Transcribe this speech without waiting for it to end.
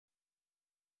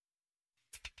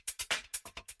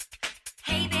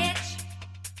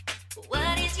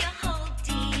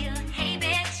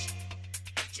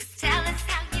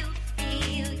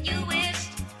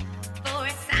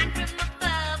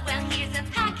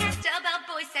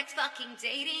fucking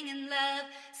dating and love.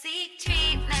 Seek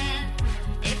treatment.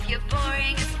 If you're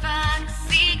boring as fuck,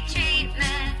 seek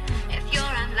treatment. If you're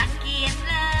unlucky in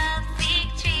love, seek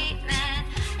treatment.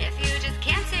 If you just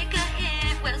can't take a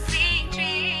hint, well, seek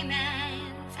treatment.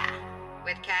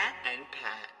 With Kat and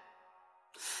Pat.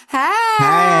 Hi,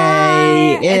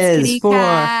 Hey, it's is Kitty for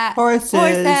Cat. horses.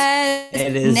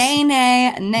 It is Nay,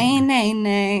 nay, nay, nay,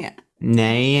 nay.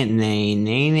 nay, nay,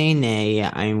 nay, nay, nay.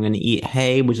 I'm gonna eat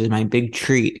hay, which is my big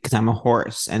treat because I'm a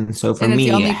horse, and so for And it's the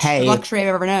me, only hay. luxury I've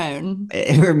ever known.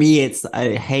 For me, it's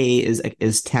hay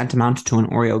is tantamount to an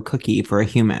Oreo cookie for a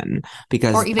human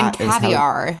because Or even that is how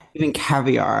caviar. even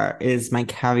caviar is my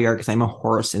caviar because I'm a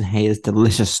horse and hay is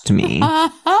delicious to me.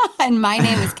 And my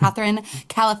name is Catherine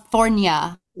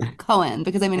California Cohen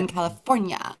because I'm in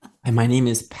California. And my name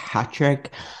is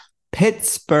Patrick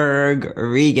Pittsburgh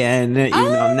Regan, even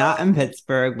though I'm not in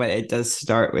Pittsburgh, but it does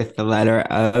start with the letter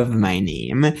of my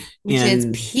name. Which is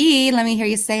P. Let me hear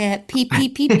you say it. P, P,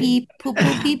 P, P, poo,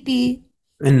 poo, P, P.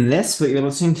 And this, what you're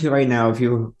listening to right now, if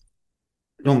you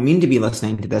don't mean to be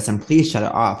listening to this, and please shut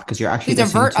it off because you're actually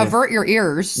Please avert your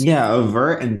ears. Yeah,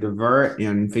 avert and divert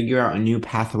and figure out a new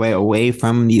pathway away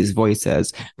from these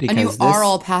voices. A new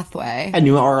oral pathway. A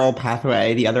new oral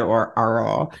pathway, the other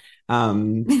oral.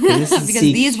 Because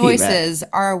these voices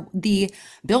are the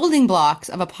building blocks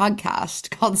of a podcast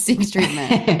called Seek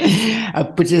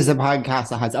Treatment. Which is a podcast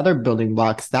that has other building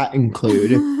blocks that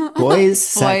include boys,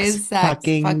 sex,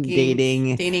 fucking,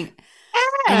 dating,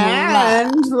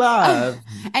 and love.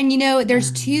 And you know,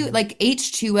 there's two, like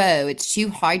H2O, it's two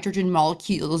hydrogen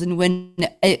molecules in one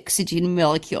oxygen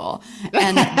molecule.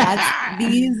 And that's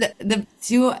the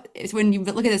two, when you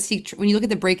look at when you look at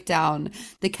the breakdown,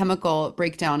 the chemical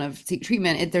breakdown of Seek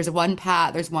Treatment, there's one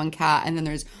Pat, there's one cat, and then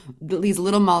there's these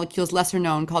little molecules, lesser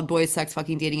known, called boys, sex,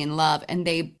 fucking, dating, and love. And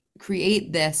they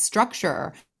create this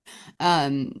structure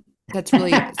that's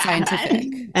really scientific.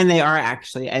 And they are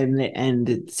actually,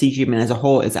 and Seek Treatment as a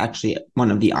whole is actually one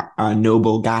of the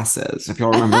noble gases. If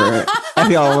you'll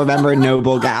remember,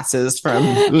 noble gases from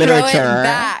literature. Throw it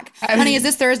back, honey. Is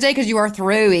this Thursday? Because you are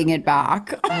throwing it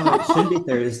back. Oh, it should be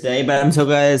Thursday, but I'm so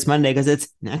glad it's Monday because it's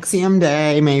Nexium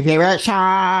Day, my favorite show.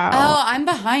 Oh, I'm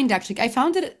behind actually. I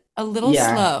found it a little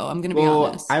slow. I'm gonna be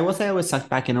honest. I will say I was sucked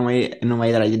back in a way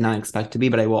that I did not expect to be,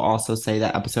 but I will also say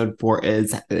that episode 4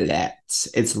 is lit.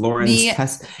 It's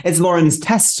Lauren's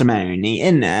testimony,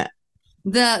 isn't it?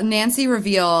 The Nancy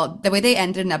reveal, the way they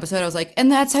ended an episode, I was like, and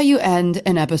that's how you end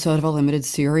an episode of a limited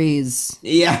series.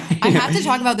 Yeah. I have to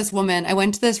talk about this woman. I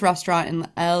went to this restaurant in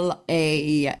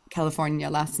LA, California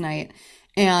last night,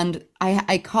 and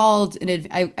I called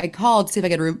I called to see if I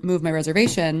could remove my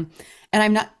reservation. And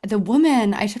I'm not the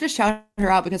woman. I should have shouted her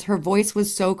out because her voice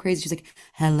was so crazy. She's like,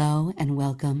 "Hello and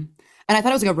welcome." And I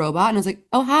thought it was like a robot. And I was like,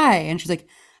 "Oh, hi." And she's like,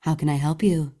 "How can I help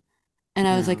you?" And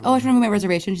I was like, "Oh, I should remove my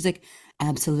reservation." She's like,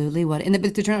 "Absolutely. What?" And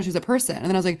it turned out she was a person. And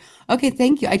then I was like, "Okay,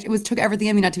 thank you." It took everything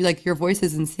in me not to be like, "Your voice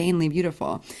is insanely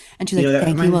beautiful." And she's like,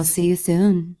 "Thank you. We'll see you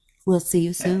soon. We'll see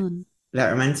you soon." That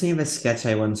reminds me of a sketch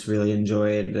I once really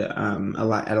enjoyed at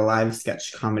a live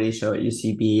sketch comedy show at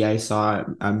UCB. I saw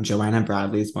Joanna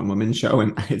Bradley's One Woman Show,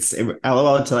 and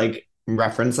LOL to like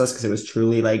reference this because it was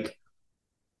truly like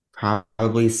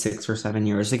probably 6 or 7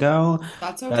 years ago.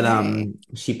 That's okay.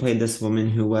 But she played this woman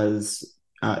who was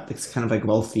this kind of like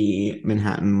wealthy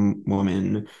Manhattan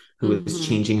woman who was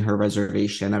changing her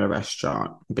reservation at a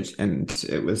restaurant, and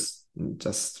it was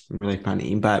just really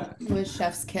funny. But it was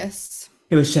Chef's Kiss.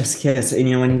 It was Chef's Kiss. And,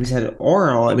 when you said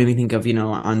oral, it made me think of,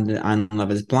 on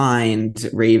Love is Blind,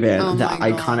 Raven, the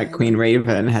iconic Queen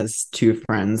Raven has 2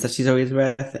 friends that she's always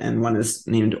with. And one is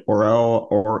named Oral,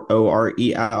 or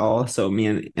Orel. So me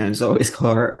and Angela always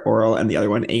call her Oral, and the other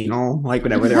one Anal. Like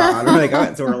whenever they're on, we're like, oh,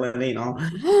 it's Oral and Anal.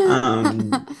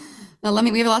 Now,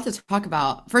 we have a lot to talk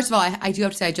about. First of all, I do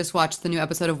have to say, I just watched the new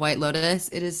episode of White Lotus.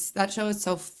 That show is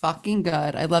so fucking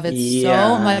good. I love it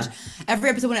so much.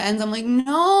 Every episode when it ends, I'm like,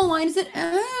 no, why does it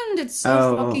end? It's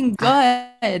so fucking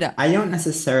good. I don't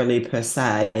necessarily per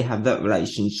se have that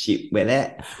relationship with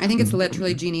it. I think it's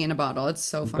literally Genie in a bottle. It's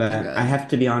so fucking good. I have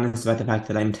to be honest about the fact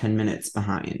that I'm 10 minutes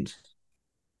behind.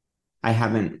 I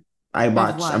haven't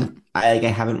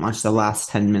watched the last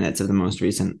 10 minutes of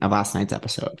last night's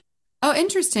episode. Oh,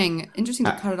 interesting. Interesting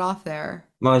to cut it off there.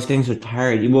 Well, I was getting so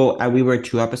tired. We were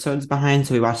 2 episodes behind,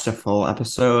 so we watched a full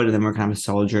episode, and then we're kind of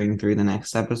soldiering through the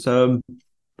next episode.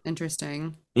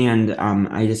 Interesting. And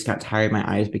I just got tired. My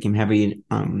eyes became heavy.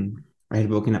 I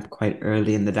had woken up quite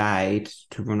early in the day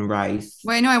to run a race.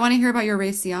 Wait, no, I want to hear about your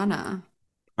race, Sienna.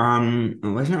 It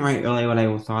wasn't right really what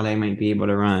I thought I might be able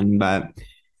to run, but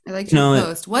I like your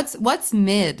post. What's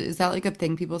mid? Is that like a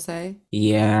thing people say?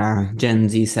 Yeah, Gen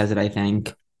Z says it, I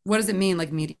think. What does it mean?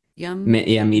 Like medium?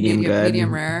 Yeah, medium Medium good.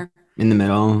 rare? In the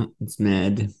middle, it's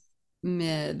mid.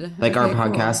 Mid. Like our Okay,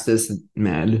 cool. podcast is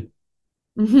mid.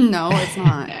 No, it's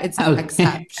not. It's Okay.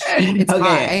 except. It's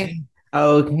high. Okay.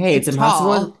 Okay. It's It's impossible.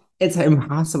 tall. It's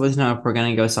impossible to know if we're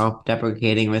gonna go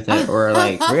self-deprecating with it or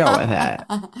like real with it.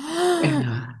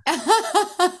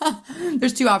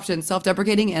 There's two options,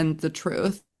 self-deprecating and the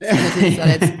truth. And the truth is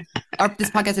that this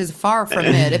podcast is far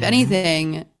from mid. If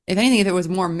anything, if it was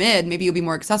more mid, maybe it would be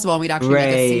more accessible and we'd actually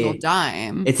make a single Right.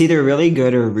 dime. It's either really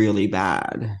good or really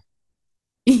bad.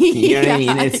 You know what I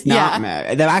mean? Yeah, It's not yeah.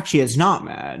 mad. That actually is not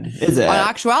mad, is On it?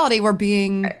 actuality, we're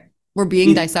being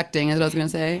E- dissecting, is what I was gonna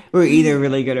say. We're either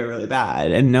really good or really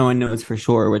bad, and no one knows for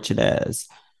sure which it is.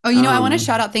 Oh, I want to Um,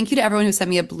 shout out thank you to everyone who sent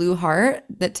me a blue heart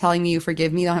that telling me you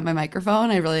forgive me. I don't have my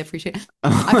microphone. I really appreciate it.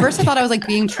 At first, I thought I was like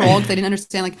being trolled because I didn't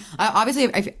understand. Like,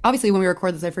 obviously, when we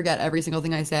record this, I forget every single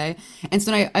thing I say. And so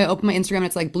then I open my Instagram and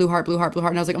it's like blue heart, blue heart, blue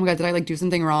heart. And I was like, oh my God, did I like do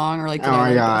something wrong? Or like, oh did I my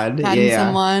like God. Yeah, offend yeah.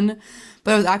 someone?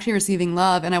 But I was actually receiving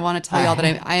love. And I want to tell y'all that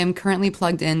Uh, I am currently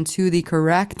plugged into the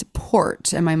correct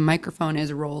port and my microphone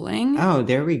is rolling oh,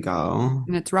 there we go.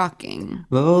 and it's rocking.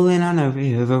 Rolling on a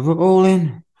river,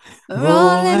 rolling, Rolling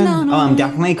rolling. on Oh, a I'm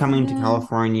definitely coming to river.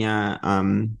 California.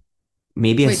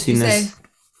 Maybe as Wait, did you soon say as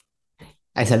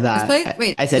I said this that. place?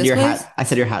 Wait, I said this your place? hat. I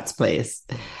said your hat's place.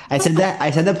 I said that.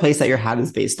 I said the place that your hat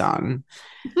is based on.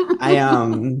 I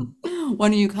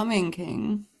When are you coming,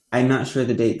 King? I'm not sure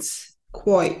the dates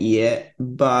quite yet,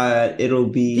 but it'll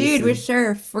be Dude, we some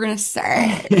surf. We're gonna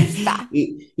surf.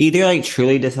 either like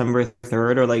truly December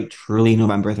 3rd or like truly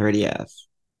November 30th.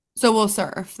 So we'll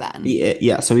surf then. Yeah,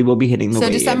 yeah, so we will be hitting the So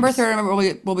December waves.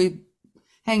 3rd, we'll be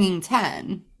hanging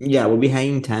 10. Yeah, we'll be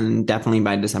hanging 10 definitely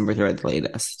by December 3rd at the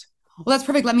latest. Well, that's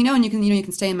perfect. Let me know and you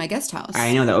can stay in my guest I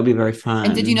house. know that would be very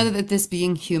And did you know fun. that this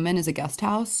being human is a guest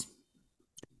house?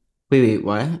 Wait,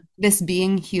 what? This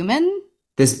being human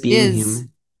This being is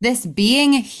human? this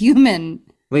being human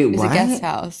Wait, is a guest what?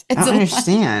 house. I don't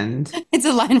understand. It's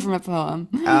a line from a poem.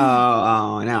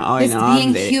 Oh, This now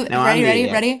being now I'm ready, ready,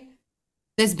 dating. ready?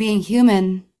 This being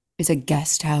human is a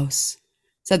guest house,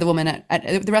 said the woman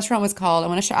at the restaurant was called. I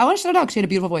want to shout out 'cause she had a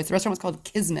beautiful voice. The restaurant was called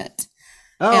Kismet,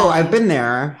 Oh, I've and been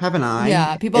there, haven't I?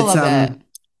 yeah, people It's love it.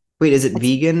 wait, is it It's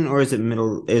vegan or is it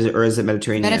middle is it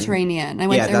Mediterranean? Mediterranean. I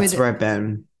went Yeah, there that's where I've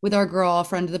been. with our girl, a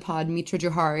friend of the pod, Mitra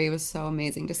Johari. It was so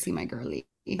amazing to see my girlie.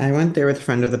 I went there with a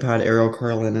friend of the pod, Ariel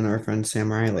Carlin, and our friend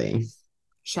Sam Riley.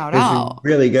 Shout It was out.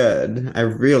 really good. I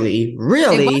really,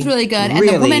 It was really, really good. And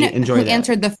the woman really who enjoyed it.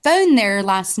 answered the phone there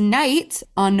last night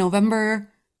on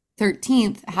November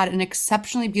 13th had an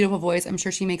exceptionally beautiful voice. I'm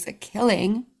sure she makes a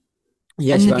killing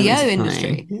Yeah, in she the got an VO amazing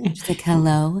industry. time. She's like,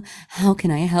 hello, how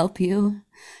can I help you? And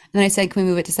then I said, can we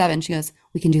move it to 7? She goes,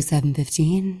 we can do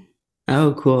 7:15.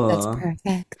 Oh, That's cool.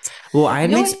 perfect. Well, I You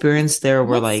had an know experience there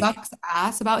where what like sucks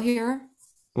ass about here?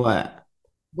 what?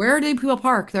 Where do people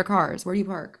park their cars? Where do you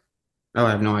park? Oh,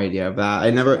 I have no idea of that. I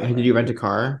never did you rent a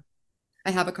car?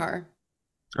 I have a car.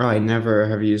 Oh, I never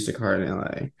have used a car in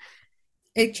LA.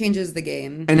 It changes the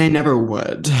game. And I never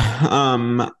would.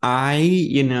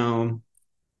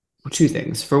 Two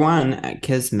things. For one, at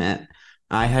Kismet,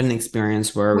 I had an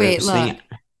experience where we were Wait, staying look,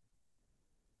 at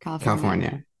California.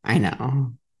 California. I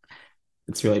know.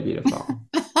 It's really beautiful.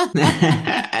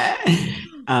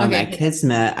 At Okay.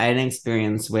 Kismet, I had an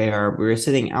experience where we were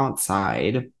sitting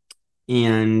outside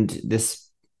and this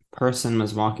person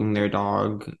was walking their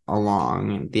dog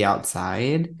along the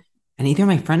outside. And either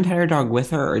my friend had her dog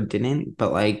with her or didn't,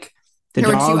 but like the There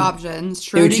were two dog, options.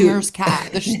 there were two. Schrodinger's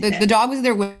cat. The dog was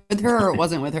either with her or it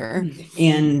wasn't with her.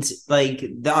 And like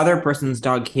the other person's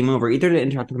dog came over either to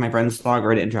interact with my friend's dog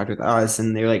or to interact with us,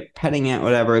 and they were like petting it,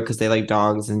 whatever, because they like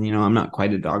dogs. And I'm not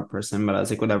quite a dog person, but I was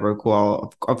like, whatever,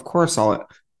 cool. Of course, I'll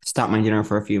stop my dinner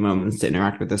for a few moments to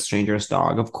interact with a stranger's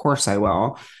dog. Of course, I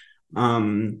will.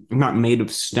 I'm not made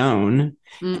of stone.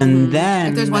 And Mm-mm.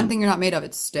 If there's one then, thing you're not made of,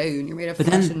 it's stone. You're made of but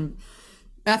flesh then and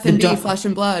F the and B, dog. flesh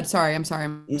and blood. Sorry, I'm sorry.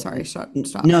 I'm sorry. Stop.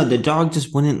 Stop. No, the dog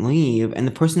just wouldn't leave, and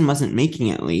the person wasn't making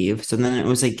it leave. So then it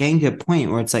was like getting to a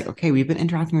point where it's like, okay, we've been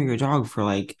interacting with your dog for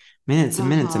like minutes and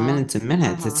minutes and Uh-huh. minutes and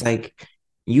minutes. It's Uh-huh. like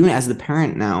you, as the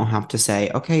parent, now have to say,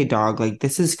 okay, dog, like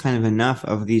this is kind of enough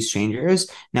of these strangers.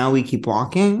 Now we keep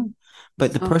walking,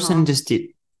 but the person Uh-huh. just did.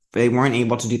 They weren't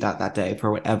able to do that day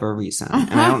for whatever reason,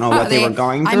 and I don't know what they were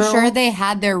going I'm sure through. they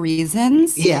had their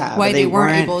reasons Yeah, but why they they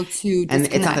weren't weren't. able to And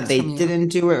it's not that disconnect they from you. didn't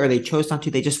do it or they chose not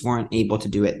to, they just weren't able to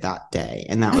do it that day.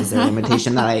 And that was their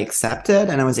limitation that I accepted,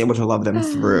 and I was able to love them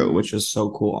through, which was so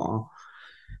cool.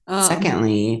 Um,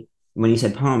 Secondly, when you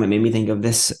said poem, it made me think of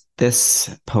this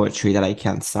poetry that I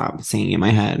can't stop singing in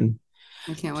my head.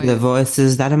 I can't To the wait.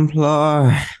 voices that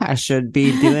implore, I should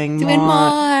be doing Doing more.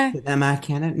 more. To them, I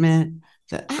can't admit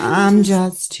that I'm I'm just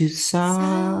just too so.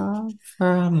 soft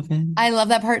for all of it. I love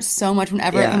that part so much.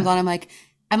 Whenever it comes Yeah. on, I'm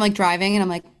like driving, and I'm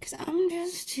like, because I'm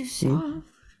just too soft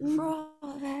for all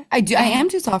of it. I do. I am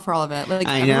too soft for all of it. Like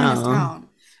I everyone in this know. town.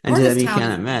 And Everyone to in them, this you town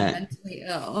can't is admit. mentally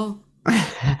ill.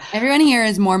 Everyone here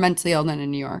is more mentally ill than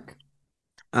in New York.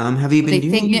 Have you But been they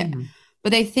think, yeah, doing,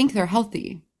 but they think they're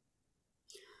healthy.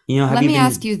 have Let you me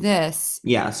ask been, you this.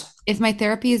 yes, If my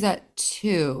therapy is at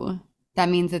 2, that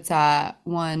means it's at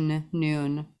 1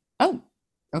 noon. Oh,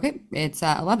 okay. It's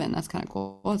at 11. That's kind of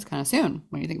cool. It's kind of soon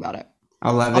when you think about it.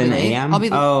 I'll be 11 late. I'll a.m.? be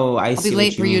Oh, I I'll be see what late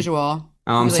you per mean. usual. Oh,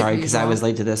 I'll I'm be late per sorry, because I was usual.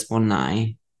 late to this one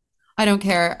night. I don't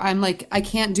care. I'm like I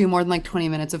can't do more than like 20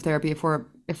 minutes of therapy if we're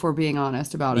being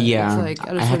honest about it. It's Yeah, like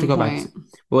at a I have to certain go back. point.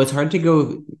 Well, it's hard to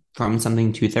go from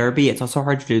something to therapy. It's also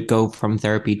hard to go from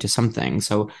therapy to something.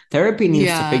 So therapy needs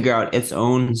to Yeah. figure out its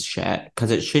own shit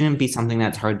because it shouldn't be something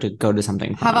that's hard to go to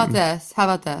something How about from. this? How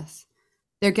about this?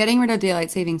 They're getting rid of daylight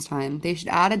savings time. They should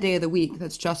add a day of the week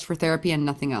that's just for therapy and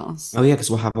nothing else. Oh yeah, because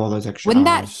we'll have all those extra Wouldn't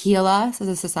that hours. heal us as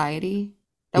a society?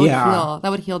 Yeah. That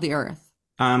would heal the earth.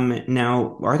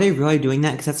 Now, are they really doing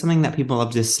that? Because that's something that people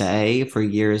love to say for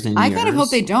years and I kind of hope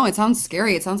they years. don't. It sounds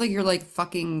scary. It sounds like you're like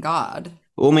fucking God.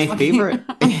 Well, my Fucking favorite,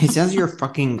 it says you're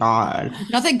fucking God.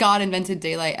 Not that God invented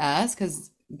daylight S, because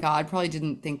God probably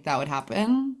didn't think that would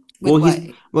happen. With Well,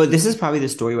 what? this is probably the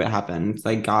story what happened.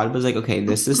 Like God was like, okay,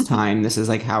 this is time. This is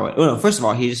like how it, oh no, first of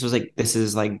all, he just was like, this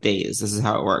is like days. This is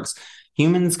how it works.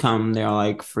 Humans come, they're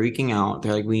like freaking out.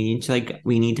 They're like, we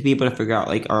need to be able to figure out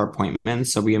like our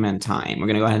appointments. So we invent time. We're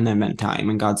gonna go ahead and invent time.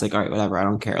 And God's like, all right, whatever. I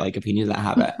don't care. Like if you need that,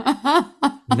 have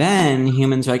it. Then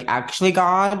humans are like, actually,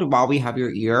 God, while we have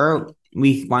your ear,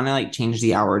 we want to like change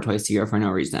the hour twice a year for no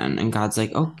reason. And God's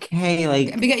like, okay,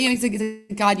 like, Because, it's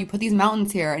like, God, you put these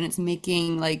mountains here and it's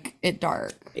making like it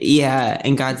dark. yeah.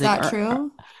 And Is God's like, that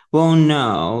true? well,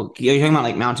 no. You're talking about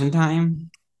like mountain time?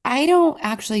 I don't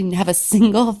actually have a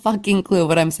single fucking clue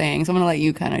what I'm saying, so I'm gonna let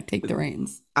you kind of take the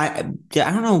reins. Yeah,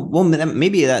 I don't know. Well,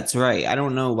 maybe that's right. I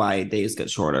don't know why days get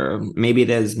shorter. Maybe it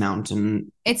is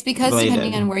mountain It's because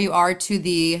depending related. on where you are to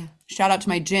the shout out to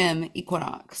my gym,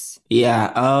 equinox.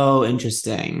 Yeah. Oh,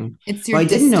 interesting. It's your Well, I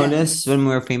did notice distance. when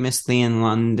we were famously in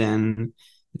London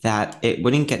that it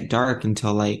wouldn't get dark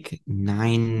until like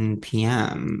 9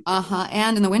 p.m. Uh-huh.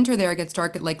 And in the winter there it gets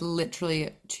dark at like literally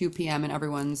 2 p.m. and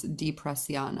everyone's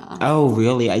depressiana. Oh,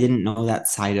 really? I didn't know that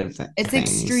side of It's things.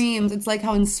 extremes. It's like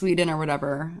how in Sweden or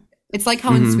whatever. It's like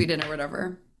how in Hmm. Sweden or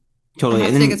whatever. I Totally. have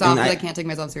And to take then this off because I can't take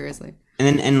myself seriously. and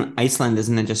then in Iceland,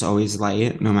 isn't it just always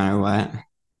light no matter what?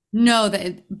 No,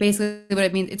 basically what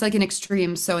it means, it's like an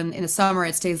extreme. So in the summer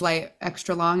it stays light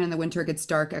extra long, and in the winter it gets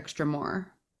dark extra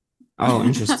more. Oh,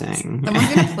 interesting.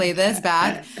 Someone's gonna play this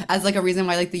back as like a reason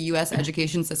why like the US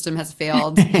education system has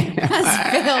failed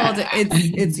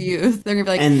its youth. They're gonna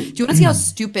be like, And do you want to see how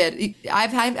stupid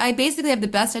I basically have the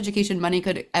best education money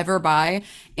could ever buy,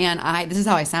 and this is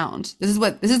how I sound. This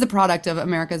is the product of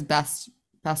America's best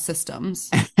systems.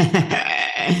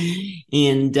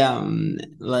 and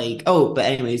like oh, but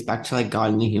anyways, back to like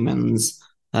God and the humans.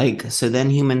 Like so then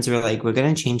humans were like, we're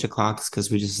gonna change the clocks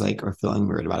because we just like are feeling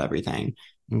weird about everything.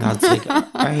 And God's like, all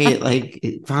right, like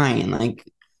fine, like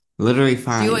literally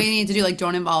Do what you fine. need to do, like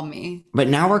don't involve me. But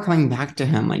now we're coming back to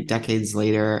him like decades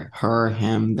later, her,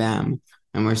 him, them,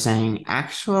 and we're saying,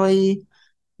 actually,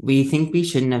 we think we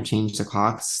shouldn't have changed the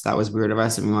clocks. That was weird of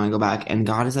us, and we want to go back. And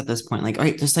God is at this point like, all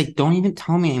right, just like don't even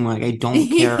tell me anymore. Like I don't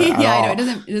care at Yeah, I know. It all.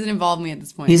 doesn't involve me at this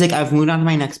He's point. like, I've moved on to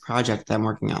my next project that I'm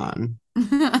working on.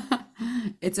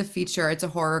 It's a feature. It's a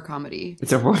horror comedy.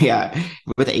 It's a yeah,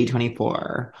 with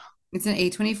A24. It's an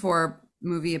A24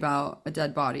 movie about a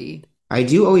dead body. I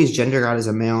do always gender God as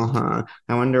a male, huh?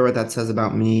 I wonder what that says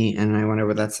about me, and I wonder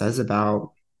what that says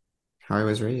about how I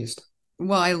was raised.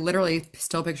 Well, I literally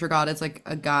still picture God as like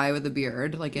a guy with a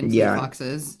beard, like in Fleet Yeah.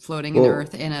 Foxes, floating in the Well,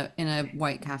 earth in a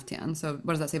white caftan. So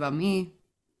what does that say about me?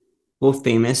 well,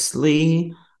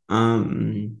 famously,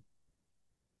 um,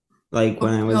 like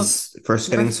when Oh I no, was first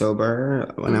getting ref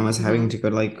sober, when I was having mm-hmm. to go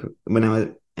to like when I was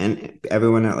and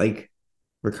everyone at like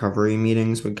recovery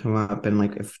meetings would come up and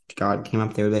like if God came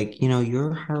up, they would be like,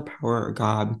 your higher power or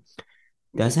God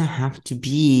doesn't have to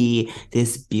be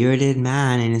this bearded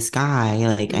man in the sky.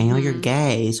 Like, I know you're Mm-hmm.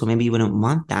 gay, so maybe you wouldn't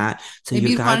want that. So Maybe your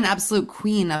you'd want an God, absolute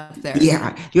queen up there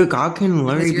yeah, your God can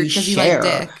literally be because you like share.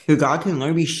 dick. Your God can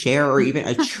literally be share or even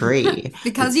a tree.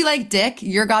 Because you like dick,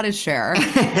 your God is Cher.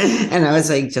 And I was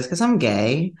like, just because I'm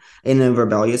gay, in a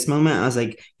rebellious moment, I was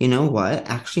like, you know what?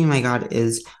 Actually, my God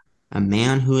is a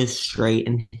man who is straight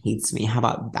and hates me. How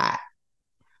about that?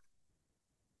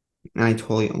 and I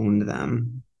totally owned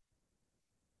them.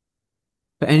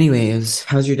 But anyways,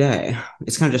 how's your day?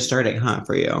 It's kind of just starting, huh,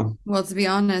 for you? Well, to be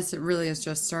honest, it really has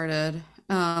just started.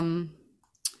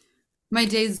 My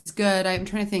day's good. I'm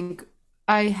trying to think.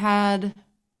 I had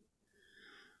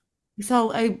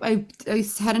I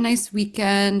had a nice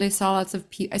weekend. I saw lots of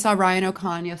people. I saw Ryan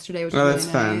O'Con yesterday, which was Oh, really that's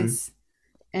fun. nice.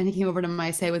 And he came over to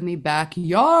my stay with me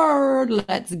backyard.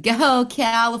 Let's go,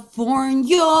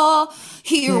 California.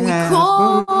 Here we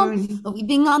come. California.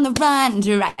 Weaving on the run,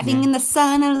 driving in the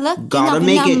sun and looking Gotta up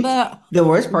make it. number The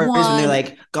worst part is when they're one.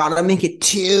 like, gotta make it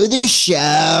to the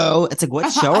show. It's like, what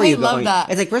show are I you love going? that.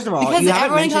 It's like, first of all, Because you haven't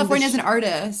everyone in mentioned California this. is an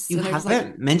artist. You And they're just like,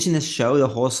 haven't mentioned this show, the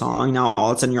whole song. Now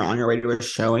all of a sudden you're on your way to a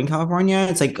show in California.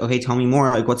 It's like, okay, tell me more.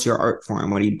 Like, what's your art form?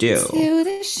 What do you do? to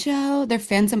the show. They're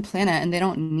fans and Planet and they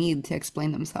don't need to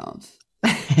explain themselves.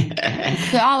 Um,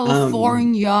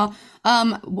 California.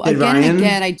 did Again and Ryan?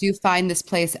 again, I do find this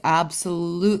place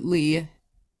absolutely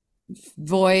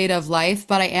void of life,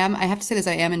 but I have to say this,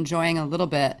 I am enjoying a little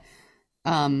bit.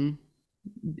 Um,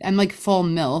 I'm like full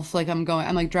MILF.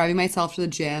 I'm like driving myself to the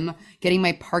gym, getting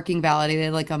my parking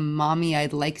validated like a mommy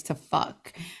I'd like to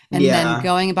fuck. And then Yeah.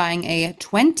 going and buying a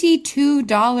 $22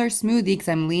 smoothie because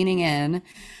I'm leaning in.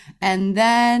 And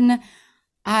then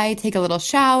I take a little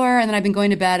shower, and then I've been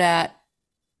going to bed at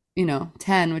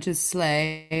 10, which is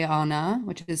slay, Anna,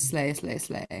 which is slay, slay,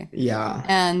 slay. Yeah.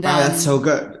 And Wow, that's so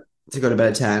good to go to bed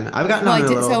at 10. I've gotten well, on I a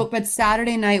did so, little. but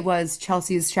Saturday night was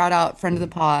Chelsea's shout out friend of the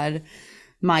pod,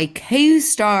 my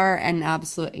co-star and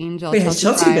absolute angel, Wait, has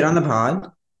Chelsea Chelsea been Fry. on the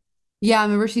pod? Yeah,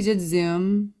 remember she did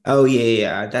Zoom? Oh yeah, yeah,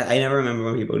 yeah. That I never remember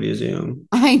when people do Zoom.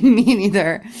 I mean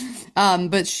either.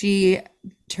 But she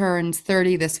turned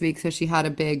 30 this week, so she had a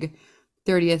big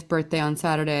 30th birthday on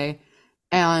Saturday.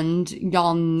 And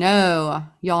y'all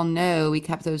know we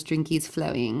kept those drinkies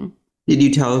flowing. Did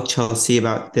you tell Chelsea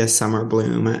about this summer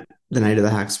bloom at the night of the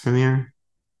Hacks premiere?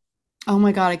 Oh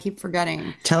my God, I keep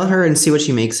forgetting. Tell her and see what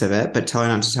she makes of it, but tell her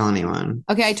not to tell anyone.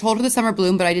 Okay, I told her the summer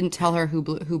bloom, but I didn't tell her who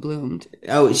bloomed.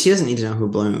 Oh, she doesn't need to know who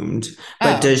bloomed.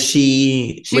 But Oh, does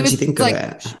she, she what did was you think of like,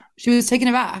 it? she was taken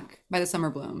aback by the summer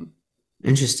bloom.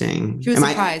 Interesting. She was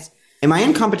surprised. Am I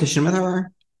in competition with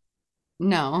her?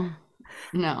 No,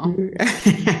 no.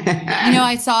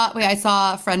 I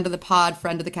saw a friend of the pod,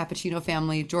 friend of the cappuccino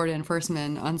family, Jordan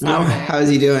Firstman, on No, Saturday. how is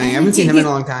he doing? I haven't seen him in a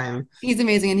long time. He's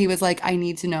amazing, and he was like, "I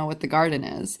need to know what the garden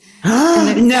is."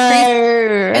 No.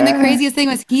 And the craziest thing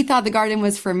was he thought the garden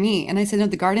was for me, and I said, "No,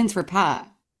 the garden's for Pat."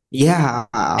 Yeah.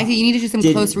 I think you need to do some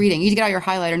Did close reading. You need to get out your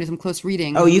highlighter and do some close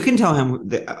reading. Oh, you can tell him.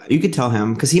 You could tell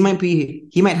him because he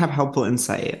might have helpful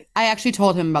insight. I actually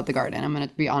told him about the garden. I'm going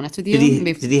to be honest with you.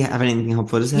 Did he have anything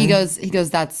helpful to say? He goes,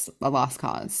 that's a lost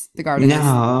cause. The garden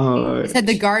No. he said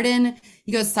the garden,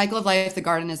 he goes, cycle of life, the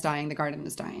garden is dying, the garden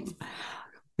is dying.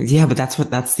 Yeah, but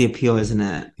that's the appeal, isn't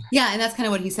it? Yeah, and that's kind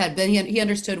of what he said. But he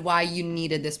understood why you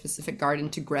needed this specific garden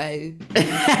to grow.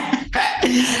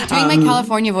 Doing my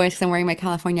California voice, 'cause I'm wearing my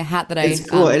California hat that It's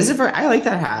cool. It is I like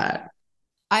that hat.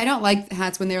 I don't like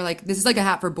hats when they're like, this is like a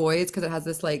hat for boys because it has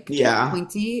this like Yeah.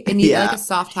 pointy, and you Yeah. like a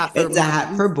soft hat for It's a hat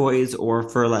moms. for boys or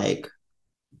for like,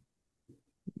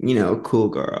 cool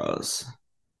girls.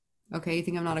 Okay, you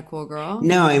think I'm not a cool girl?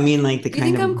 No, I mean like the You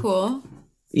kind think of I'm cool?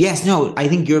 Yes, no, I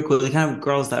think you're cool. The kind of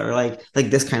girls that are like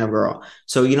this kind of girl.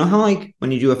 So you know how like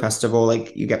when you do a festival,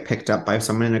 like you get picked up by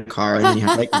someone in a car and then you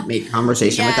have to like make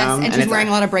conversation with Yes, them. and she's it's wearing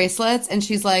a lot of bracelets, and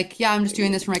she's like, "Yeah, I'm just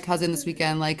doing this for my cousin this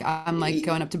weekend. Like, I'm like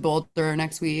going up to Boulder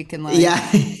next week, and like yeah,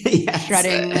 yes.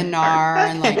 shredding the gnar,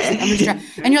 and like I'm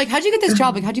just and you're like, how'd you get this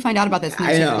job? Like, how'd you find out about this? And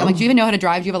I know. I'm like, do you even know how to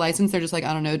drive? Do you have a license? They're just like,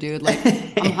 I don't know, dude. Like,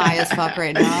 I'm high as fuck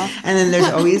right now. And then there's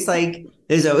always high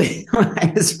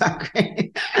as fuck,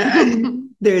 right?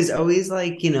 There's always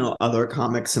like, other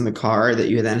comics in the car that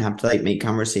you then have to like make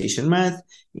conversation with.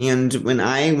 And when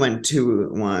I went to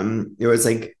one, it was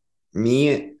like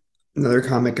me, another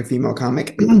comic, a female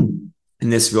comic, and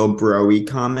this real bro-y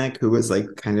comic who was like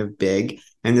kind of big,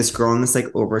 and this girl in this like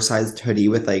oversized hoodie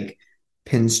with like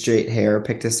pin straight hair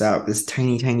picked us up, this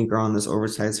tiny tiny girl in this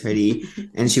oversized hoodie,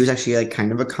 and she was actually like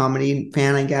kind of a comedy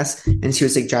fan, I guess, and she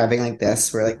was like driving like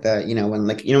this where like the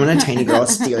when a tiny girl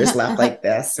steers left like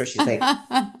this, so she's like,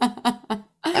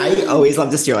 I always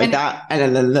love to steer like that.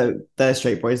 And then the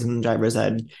straight boys and drivers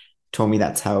had told me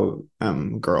that's how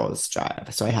girls drive,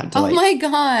 so I had to Oh like my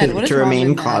God, what is to wrong remain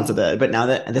with men? closeted. But now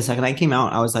that the second I came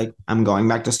out, I was like, I'm going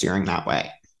back to steering that way,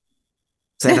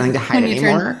 so I have nothing to hide When you turn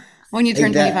anymore. When you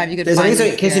turn Like 25, you could there's find always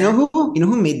this because steer. you know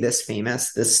who made this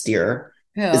famous, this steer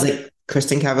Who? is like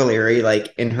Kristen Cavallari,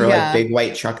 like in her Yeah. like big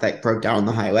white truck that broke down on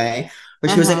the highway, where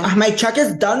she was like, Uh-huh. oh, my truck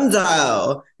is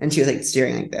donezo, and she was like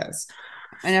steering like this.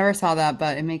 I never saw that,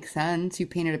 but it makes sense. You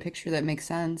painted a picture that makes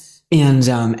sense.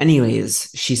 And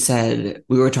anyways, she said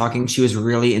we were talking, she was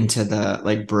really into the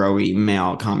like bro-y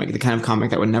male comic, the kind of comic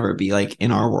that would never be like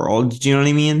in our world. Do you know what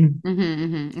I mean?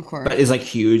 Of But course. is like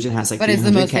huge and has like But is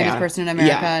the most 300K famous on. person in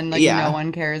America, Yeah, and like no yeah.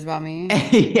 one cares about me.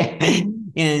 Yeah.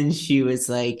 And she was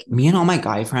like, me and all my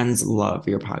guy friends love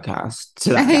your podcast to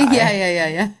that Yeah, guy. yeah, yeah,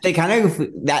 yeah. They kind of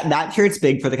that shirt's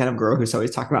big for the kind of girl who's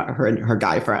always talking about her and her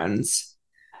guy friends.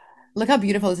 Look how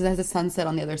beautiful this is. It has a sunset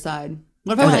on the other side.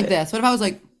 What if I went like Okay. this? What if I was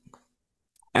like,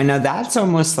 I know that's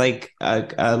almost like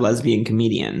a lesbian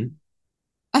comedian.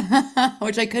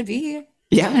 which I could be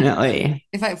Yeah, definitely.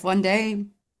 if one day,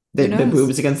 who The knows?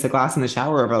 boobs against the glass in the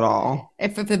shower of it all.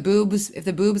 If the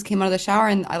boobs came out of the shower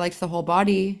and I liked the whole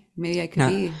body, maybe I could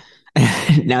Now, be.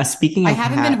 now speaking I of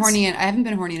haven't been hats, horny in I haven't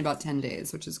been horny in about 10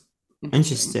 days, which is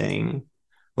interesting. interesting.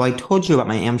 Well, I told you about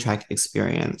my Amtrak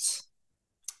experience.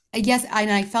 Yes,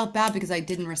 and I felt bad because I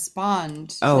didn't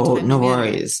respond in a Oh, timely no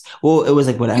manner. worries. Well, it was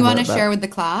like You want whatever, to share but with the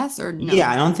class or yeah,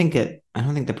 no? I don't think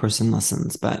the person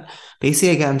listens, but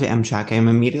basically I got into Amtrak. I'm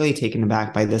immediately taken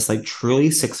aback by this like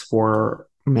truly 6'4"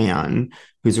 man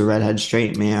who's a redhead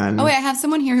straight Oh wait, man. I have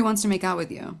someone here who wants to make out with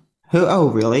you. Who, oh,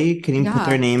 really? Can you put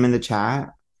their Yeah. name in the chat?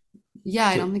 Yeah,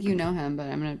 I Do, don't think you know him, but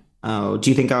I'm gonna oh, do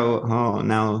you think oh,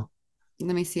 no.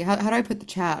 let me see. How do I put the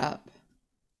chat up?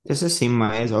 This is the same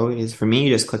way as always. For me, you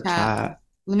just click Chat. chat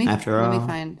Let me after let me all.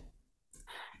 find.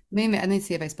 Maybe let me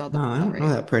see if I spelled No, I that don't know right.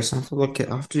 that person. I have to look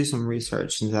at, I have to do some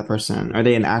research into that person. Are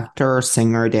they an actor,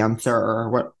 singer, dancer,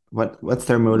 or what's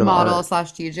their mode of Model art?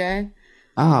 slash DJ.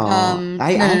 Oh,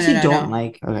 I No, no, no, actually no, don't no.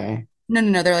 like, okay. No, no,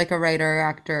 no. They're like a writer,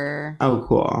 actor, Oh,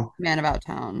 cool. man about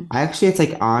town. I actually, it's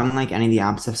like on like any of the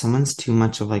apps, if someone's too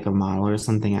much of like a model or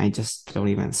something, I just don't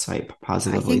even swipe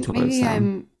I positively think towards maybe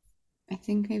them. I'm. I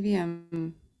think maybe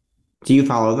I'm. Do you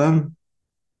follow them?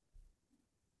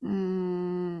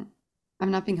 Mm,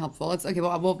 I'm not being helpful. It's okay.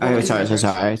 Well, what Oh, would you sorry,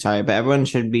 search? but everyone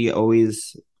should be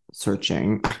always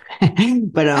searching.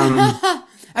 But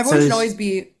Everyone so should always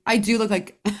be. I do look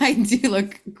like I do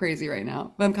look crazy right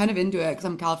now, but I'm kind of into it because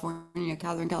I'm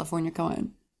Southern California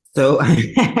going. So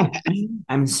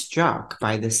I'm struck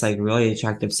by this like really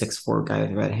attractive 6'4" guy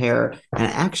with red hair. And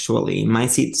actually, my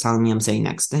seat's telling me I'm sitting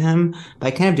next to him, but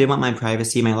I kind of did want my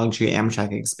privacy, my luxury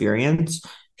Amtrak experience.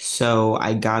 So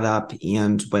I got up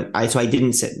and so I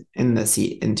didn't sit in the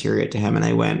seat interior to him and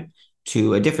I went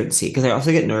to a different seat because I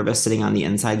also get nervous sitting on the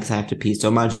inside because I have to pee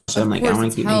so much. So I'm Of like, I course,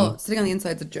 want it's to keep hell. me. Sitting on the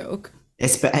inside's a joke.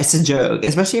 It's a joke,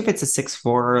 especially if it's a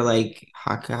 6'4" like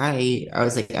hot guy. I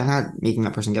was like, I'm not making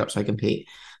that person get up so I can pee.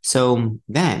 So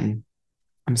then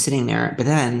I'm sitting there, but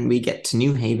then we get to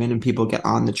New Haven and people get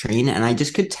on the train, and I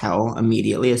just could tell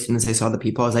immediately as soon as I saw the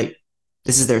people, I was like,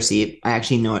 this is their seat. I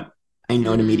actually know it. I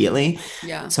know it Mm, immediately.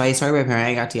 yeah. So I started preparing.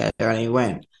 I got together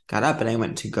and got up and I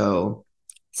went to go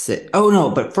sit. Oh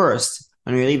no, but first,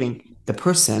 when we were leaving, the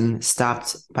person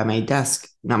stopped by my desk,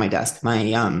 not my desk, my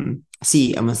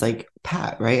seat and was like,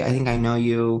 Pat, right? I think I know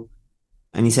you.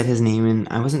 And he said his name and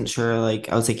I wasn't sure, like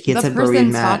I was like, he had The said where we had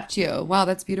person met. stopped you. Wow,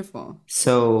 that's beautiful.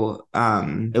 So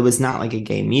it was not like a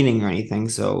gay meeting or anything.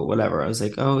 So whatever. I was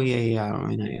like, oh yeah, yeah, I don't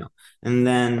really know you. And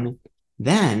then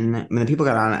when the people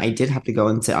got on, I did have to go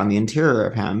and sit on the interior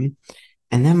of him.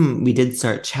 And then we did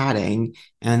start chatting.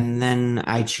 And then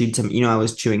I chewed some, I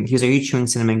was chewing. He was like, are you chewing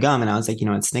cinnamon gum? And I was like,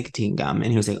 it's nicotine gum.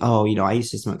 And he was like, oh, I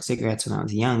used to smoke cigarettes when I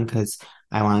was young because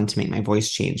I wanted to make my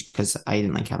voice change because I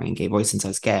didn't like having a gay voice since I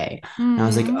was gay. And I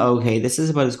was like, Mm, okay, this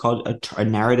is what is called a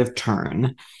narrative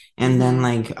turn. And then hmm.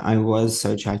 like I was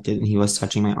so attracted and he was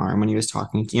touching my arm when he was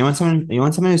talking to you. When someone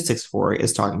who's 6'4"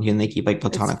 is talking to you and they keep like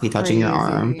It's platonically touching your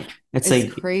arm. crazy. It's It's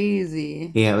like,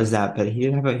 crazy. yeah, it was that, but he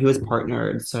was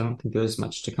partnered, so I don't think there was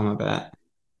much to come of it.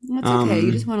 That's okay.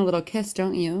 You just Um want a little kiss,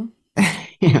 don't you?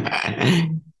 yeah.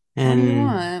 What do you And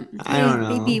want? I Hey, don't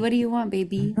baby, know. what do you want, I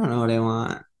baby? don't know what I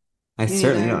want. I Me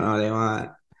certainly don't neither. know what I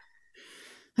want.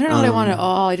 I don't know what I want at Um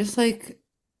all. I just like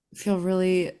feel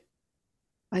really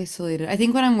isolated. I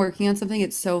think when I'm working on something,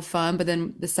 it's so fun, but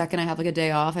then the second I have like a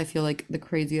day off, I feel like the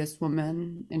craziest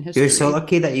woman in you're so history.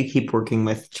 lucky that you keep working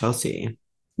with Chelsea.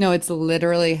 No, it's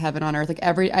literally heaven on earth. Like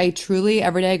I truly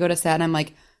every day I go to set and I'm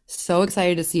like so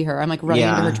excited to see her. I'm like running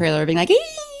into her Yeah, trailer, being like, "Ee!"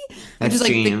 Which is that's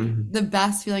like dream. the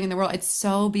best feeling in the world. It's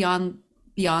so beyond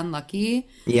lucky,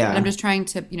 and I'm Yeah. just trying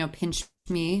to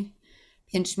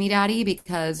pinch me, daddy,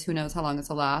 because who knows how long this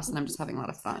will last, and I'm just having a lot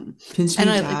of fun. Pinch And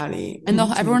me I like, daddy. and the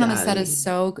Pinch me everyone on the set is daddy.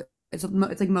 so good. It's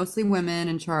like mostly women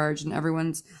in charge, and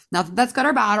everyone's not that that's good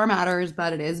or bad or matters,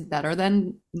 but it is better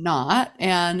than not,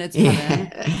 and it's heaven.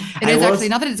 Yeah. It I is will actually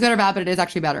not that it's good or bad, but it is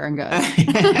actually better and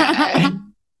good.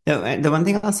 The one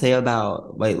thing I'll say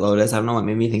about White Lotus, I don't know what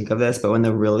made me think of this, but when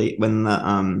the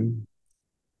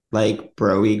like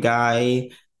broy guy,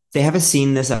 they have a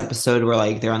scene this episode where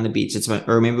like they're on the beach.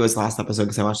 Or maybe it was last episode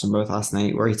because I watched them both last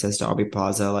night, where he says to Aubrey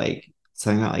Plaza like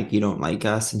something that like you don't like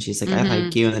us, and she's like I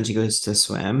like Hmm. you, and then she goes to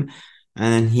swim,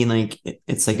 and then he like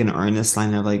it's like an earnest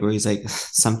line of like where he's like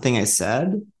something I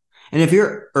said. And if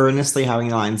you're earnestly having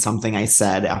the line something I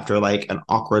said after like an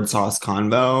awkward sauce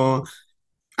convo,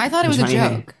 I thought it I'm was a trying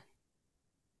to. joke.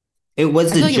 It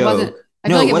was I feel a like it wasn't. joke. I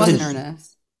feel No, like it it wasn't wasn't.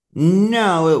 earnest.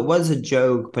 No, it was a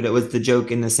joke, but it was the joke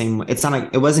in the same way. It's not like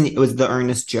it wasn't, it was the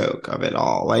earnest joke of it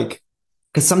all. Like,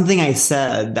 because something I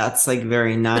said, that's like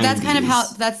very But that's kind of how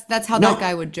 90s. that's how that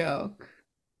guy No, would joke.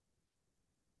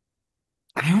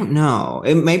 I don't know.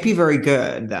 It might be very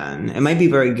good then. It might be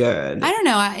very I good. don't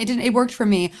know. It didn't. It worked for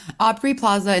me. Aubrey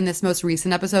Plaza in this most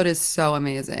recent episode is so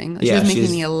amazing. She was Yeah, making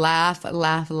me laugh,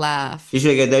 laugh, laugh. she's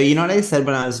really good though. You know what I said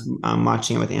when I was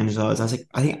watching it with Angela? I was like,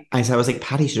 I think I said, I was like,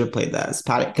 Patty should have played this.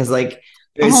 Patty, because like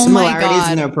there's Oh my similarities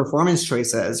in God. their performance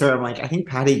choices. Or I'm like, I think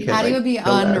Patty could Patty would like be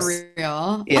kill this.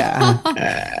 unreal. Yeah.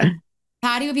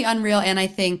 Patty would be unreal. And I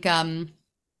think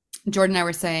Jordan and I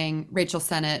were saying Rachel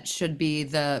Sennett should be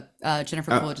the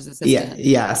Jennifer Oh, Coolidge's yeah, assistant.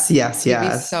 yes, yes, She'd be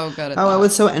yes. so good at Oh, I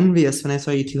was that. so envious when I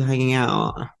saw you two hanging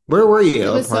out. Where were It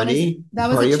you? A was so nice. party? A That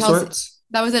was party at of Chelsea. sorts?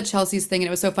 That was at Chelsea's thing, and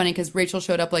it was so funny because Rachel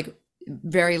showed up like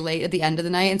very late at the end of the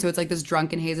night, and so it's like this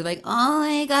drunken hazy, like, "Oh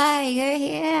my God, you're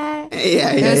here!"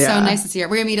 Yeah, It yeah, was so yeah. nice to see her.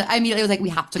 I immediately was like, "We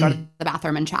have to go to the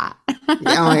bathroom and chat."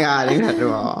 Yeah, oh my God,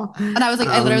 incredible. And I was like,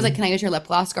 I literally was like, Um, "Can I use your lip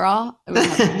gloss, girl?" It was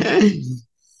heaven.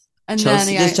 And then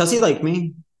Chelsea, does yeah, Chelsea like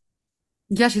me?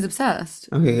 yeah, she's obsessed.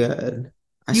 Okay, good.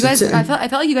 I You should guys, say I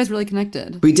felt like you guys really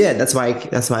connected. we did. That's why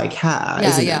I cat, Yeah,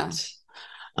 isn't yeah. it?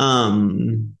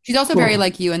 Um, She's also very cool.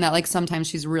 like you in that like sometimes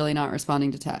she's really not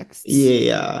responding to texts, Yeah,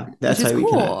 yeah, which that's is why we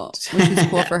cool, connect. which is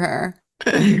cool for her.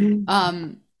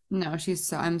 No,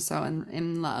 I'm so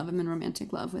in love. I'm in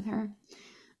romantic love with her.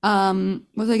 What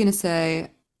was I gonna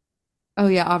say? Oh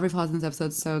yeah, Aubrey Plaza's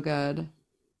episode's so good.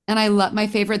 And I love my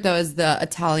favorite though is the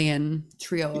Italian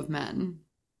trio of men.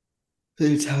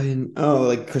 The Italian. Oh,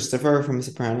 like Christopher from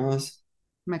Sopranos.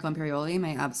 Michael Imperioli,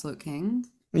 my absolute king.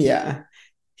 Yeah,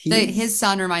 His he's.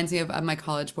 son reminds me of my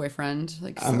college boyfriend.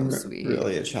 Like so sweet.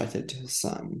 Really attracted to his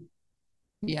son.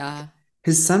 Yeah.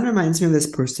 His son reminds me of this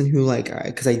person who, like,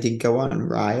 because I did go on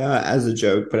Raya as a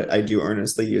joke, but I do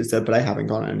earnestly use it, but I haven't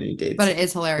gone on any But dates it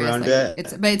is hilarious. around Like it.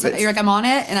 you're But like I'm on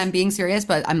it and I'm being serious,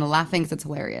 but I'm laughing because it's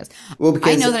hilarious. well, I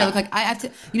because know that I look like I have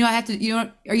to,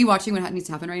 are you watching what needs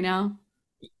to happen right now?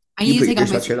 I you need to put take your off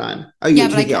my, sweatshirt on. Oh, yeah, you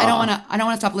but take it off. I don't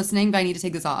want to stop listening, but I need to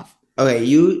take this off. Okay,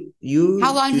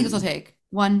 How you long do you think this will do. take?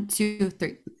 One, two,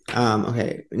 three.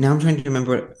 Okay, now I'm trying to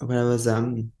remember what I was.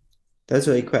 That was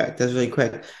really quick. That was really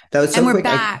quick. That was And so we're quick.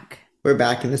 back. We're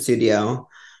back in the studio.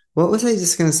 What was I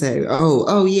just gonna say?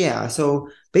 Oh yeah. So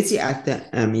basically at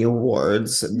the Emmy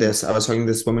Awards, this I was talking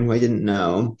to this woman who I didn't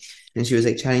know, and she was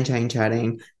like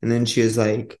chatting, and then she was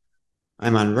like,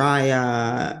 I'm on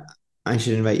Raya. I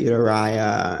should invite you to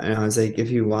Raya. And I was like,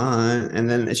 if you want. And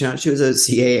then she was a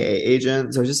CAA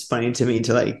agent. So it's just funny to me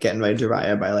to like get invited to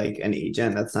Raya by like an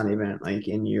agent that's not even like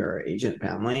in your agent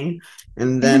family.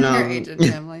 And then Your agent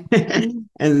family.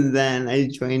 and then I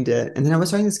joined it. And then I was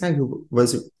talking to this guy who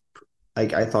was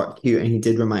like I thought cute, and he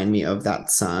did remind me of that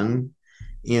son.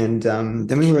 And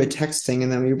then we were texting,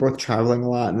 and then we were both traveling a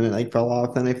lot, and then it like fell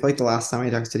off. And I feel like the last time I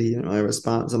texted, he didn't really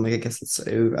respond. So I'm like, I guess it's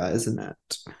over, isn't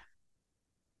it?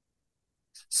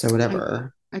 So I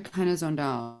whatever. I kind of zoned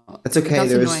out. That's okay.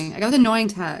 There's I got an annoying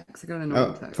text. I got an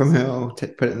annoying from text. who?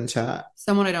 Put it in the chat.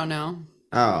 Someone I don't know.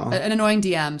 Oh, An annoying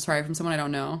DM, sorry, from someone I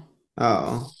don't know.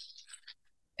 oh,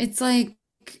 It's like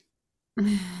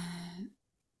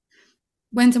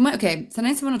when someone, okay,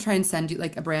 sometimes someone will try and send you,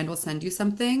 like a brand will send you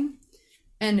something,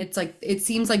 and it's like, it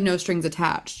seems like no strings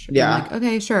attached. And I'm like, yeah,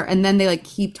 okay, sure. And then they like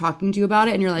keep talking to you about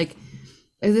it, and you're like,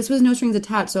 this was no strings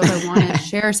attached. So if I want to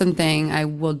share something, I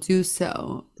will do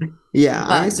so. yeah.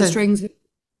 I But said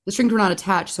the strings were not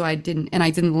attached, so I didn't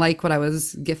like what I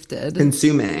was gifted,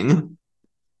 consuming.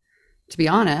 to be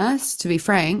honest, to be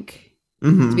frank.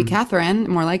 To be Hmm. Catherine,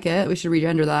 more like it. We should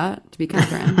regender that to be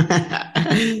Catherine.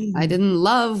 I didn't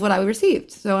love what I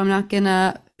received, so I'm not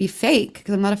gonna be fake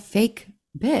because I'm not a fake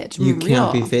bitch. You I'm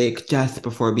can't be real. fake. Death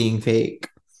before being fake.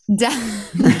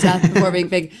 Death, death before being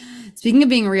fake. Speaking of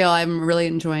being real, I'm really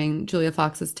enjoying Julia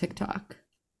Fox's TikTok.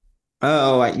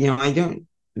 Oh, I don't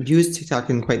use TikTok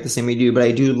in quite the same way you do, but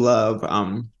I do love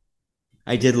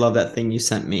I did love that thing you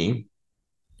sent me.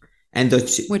 And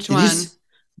Which did you one?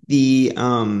 the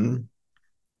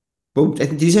well,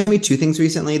 did you send me two things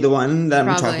recently? The one that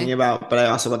I'm talking Probably. about, but I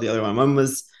also love the other one. One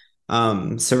was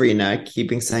Serena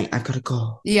keeping saying, "I've got to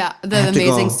go. Yeah, I the have to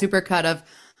amazing go. supercut of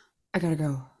I gotta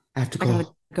go. I have to I gotta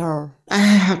go. go. I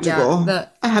have to Yeah, go. the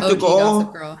I have to OG Gossip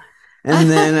go." Girl. And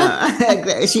then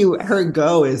her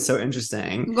go is so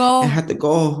interesting. I Go. have to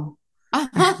go. I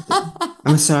have to.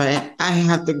 I'm I sorry. I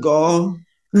have to go.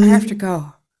 have to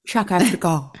go. Chuck, I have to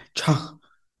go. Chuck.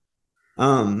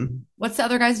 Um, What's the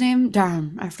other guy's name?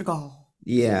 Darren, I have to go.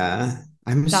 yeah.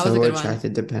 I'm That was a so good one.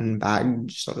 attracted to Ben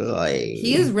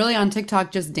He is Baghdadi. really on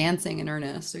TikTok just dancing in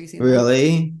earnest. Have you seen that?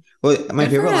 Really? Well, my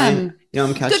Good for favorite line, him.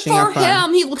 I'm Good catching for up on.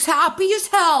 him. He looks happy as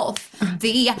health.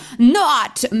 The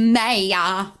not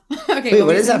Maya. Okay, Wait, what were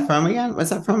what you is that saying? from again? What's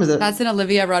that from? Is it? That's an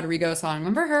Olivia Rodrigo song.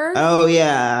 Remember her? Oh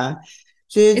yeah.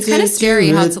 It's kind of scary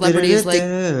how celebrities like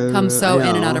come I so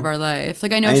in and out of know. our life.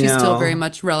 Like I know I she's still very know.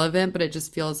 much relevant, but it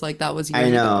just feels like that was I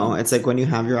years know. ago. It's like when you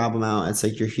have your album out, it's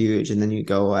like you're huge and then you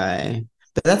go away.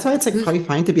 But that's why it's like Who's probably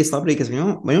fine to be a celebrity because we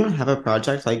don't have a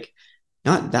project like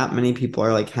not that many people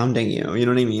are like hounding you. You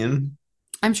know what I mean?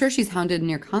 I'm sure she's hounded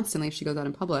near constantly if she goes out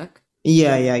in public.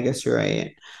 Yeah, yeah, I guess you're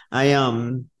right. I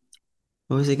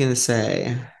what was I gonna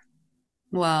say?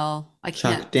 Well, I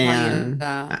Chuck can't tell you Dan.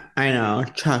 that. I know.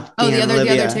 Chuck Oh, Dan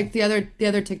Olivia. the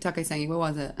other TikTok I sent you. What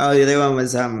was it? Oh, the other one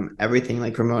was everything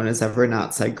like Ramona's ever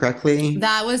not said correctly.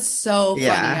 That was so funny.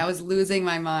 I Yeah. was losing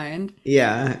my mind.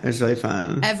 Yeah, it was really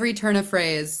fun. Every turn of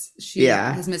phrase she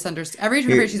Yeah. has misunderstood. Every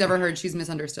turn of You're phrase she's ever heard, she's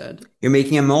misunderstood. you're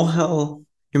making a molehill.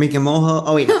 You're making a molehill.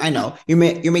 Oh wait, I know. You're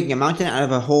making a mountain out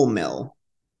of a whole mill.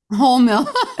 Whole milk.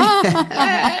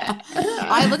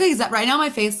 I look exact right now. My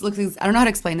face looks. I don't know how to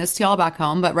explain this to y'all back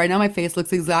home, but right now my face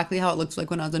looks exactly how it looks like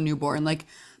when I was a newborn, like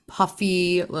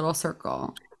puffy little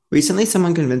circle. Recently,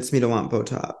 someone convinced me to want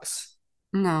Botox,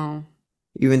 No,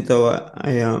 even though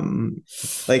I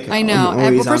like I I'm know. Well,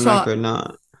 always first on of all, record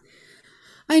not.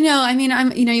 I know. I mean,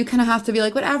 you kind of have to be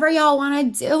like, whatever y'all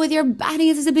want to do with your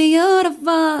bodies is beautiful,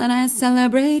 and I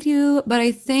celebrate you. But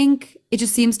I think it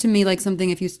just seems to me like something.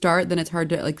 If you start, then it's hard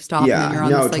to like stop, and then Yeah, you're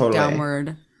on no, this like totally.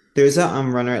 downward. There's a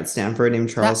runner at Stanford named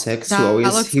That Charles Hicks who that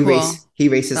always looks cool. he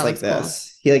races That like looks cool.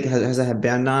 this. He like has a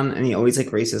headband on and he always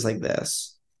like races like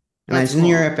this. That's Imagine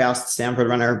you're cool. a fast Stanford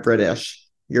runner, British.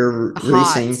 You're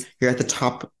racing. Hot. You're at the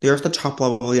top. You're at the top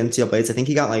level of the NCAAs. I think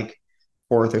he got like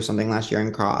fourth or something last year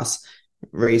in cross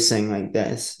racing like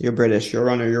this. You're British. You're a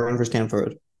runner. You're running for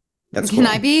Stanford. That's cool. Can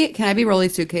I be Rolly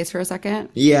Suitcase for a second?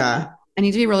 Yeah. I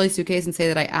need to be Rolly Suitcase and say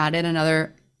that I added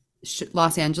another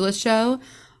Los Angeles show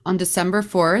on December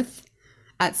 4th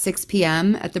at 6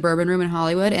 p.m. at the Bourbon Room in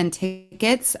Hollywood, and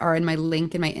tickets are in my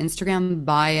link in my Instagram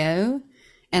bio.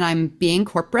 And I'm being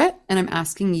corporate, and I'm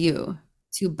asking you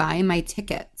to buy my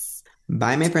tickets.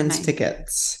 Buy my friend's My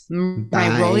tickets.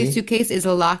 my Rolly Buy. Suitcase is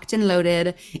locked and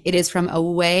loaded. It is from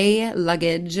Away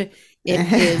Luggage. It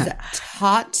is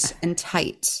taut and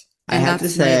tight. I And have to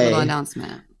that's my little say,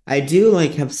 announcement. I do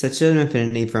like have such an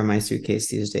affinity for my suitcase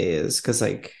these days because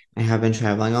like I have been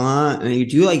traveling a lot and you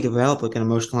do like develop like an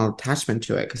emotional attachment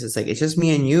to it because it's like it's just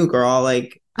me and you, girl,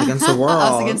 like against the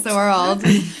Us against world. the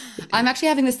world. I'm actually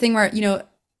having this thing where,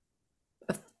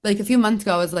 like a few months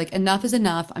ago, I was like, enough is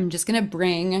enough. I'm just gonna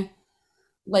bring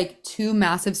like two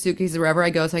massive suitcases wherever I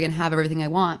go so I can have everything I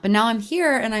want. But now I'm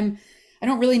here and I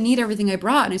don't really need everything I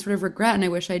brought and I sort of regret and I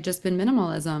wish I'd just been But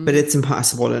minimalism. it's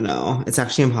impossible to know. It's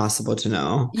actually impossible to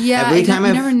know. Yeah, Every time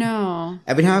you never I've know.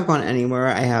 every time I've gone anywhere,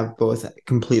 I have both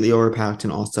completely overpacked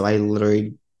and also I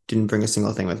literally didn't bring a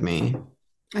single thing with me.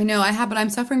 I know I have, but I'm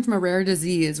suffering from a rare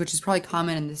disease, which is probably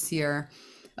common in this year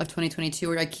of 2022,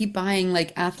 where I keep buying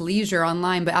like athleisure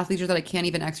online, but athleisure that I can't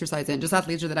even exercise in, just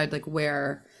athleisure that I'd like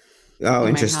wear Oh,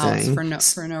 in my house interesting.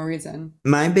 for no reason.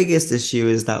 My biggest issue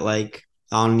is that like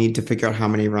I'll need to figure out how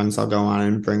many runs I'll go on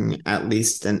and bring at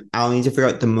least and I'll need to figure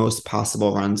out the most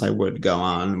possible runs I would go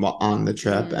on while on the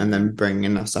trip and Mm. then bring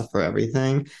enough stuff for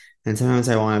everything. And sometimes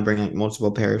I want to bring like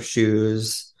multiple pair of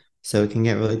shoes, so it can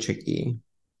get really tricky.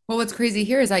 Well, what's crazy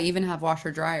here is I even have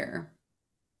washer dryer.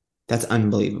 That's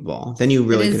unbelievable. Then you It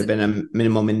really could have is been a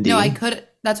minimal no, I Mindy. could.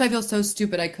 That's why I feel so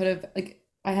stupid. I could have like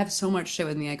I have so much shit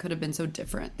with me. I could have been so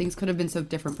different. Things could have been so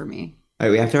different for me. All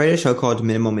right, we have to write a show called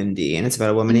Minimal Mindy, and it's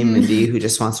about a woman named Mindy Mhm. who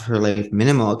just wants her life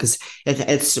minimal because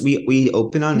it's we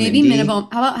open on Maybe Mindy. minimal.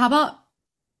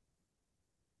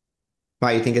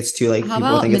 Why you think it's too like How people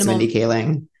about think it's Mindy minimal?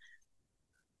 Kaling?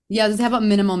 Yeah, just how about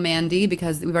minimal Mandy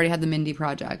because we've already had the Mindy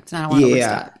project and I don't want to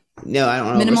Yeah. overstep. No, I don't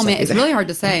want to Minimal overstep man. It's either. really hard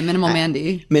to say. Minimal I,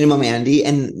 Mandy. Minimal Mandy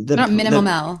and Not minimal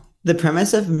Mel. the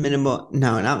premise of minimal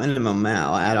no, not minimal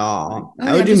Mel at all. I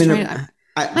Okay, would I'm do just trying minimal to.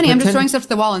 I Honey, I'm just throwing stuff to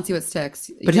the wall and see what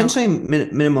sticks. potentially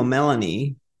minimal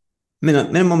Melanie.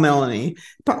 Minimal Melanie.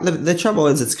 The trouble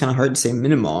is it's kind of hard to say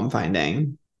minimal, I'm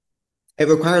finding. It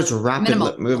requires rapid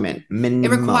Minimal. movement. It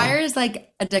Minimal. requires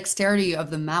like a dexterity of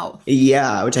the mouth.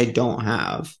 Yeah, which I don't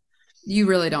have. You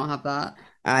really don't have that.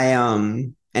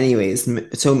 Anyways,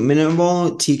 so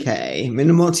minimal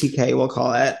TK, we'll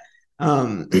call it.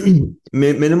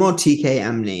 Minimal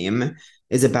TKM name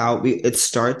is about it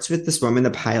starts with this woman,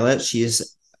 the pilot.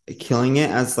 She's killing it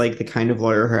as like the kind of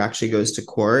lawyer who actually goes to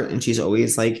court, and she's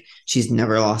always like she's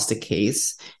never lost a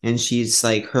case, and she's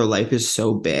like her life is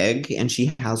so big and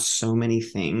she has so many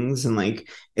things, and like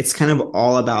it's kind of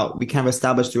all about, we kind of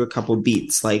established through a couple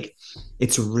beats, like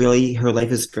it's really, her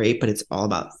life is great, but it's all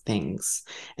about things.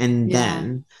 And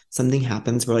then something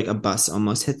happens where like a bus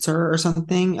almost hits her or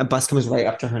something. A bus comes right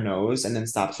up to her nose and then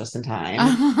stops just in time.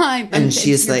 And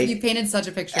she's like, you painted such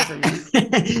a picture for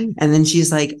me. And then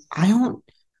she's like,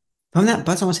 from that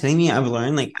bus almost hitting me, I've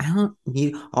learned like I don't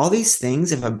need all these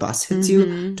things. If a bus hits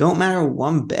you, don't matter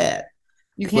one bit.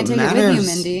 You can't take it with you,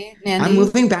 Mandy. I'm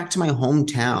moving back to my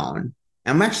hometown.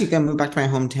 I'm actually gonna move back to my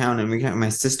hometown and reconnect with my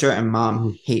sister and mom,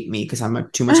 who hate me because I'm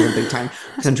too much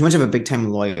of a big time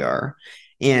lawyer.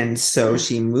 And so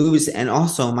she moves, and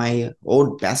also my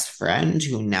old best friend,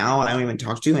 who now I don't even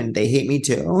talk to, and they hate me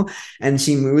too. And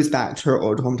she moves back to her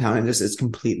old hometown and just is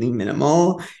completely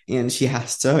minimal. And she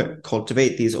has to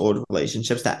cultivate these old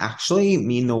relationships that actually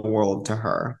mean the world to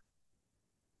her.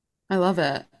 I love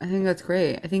it. I think that's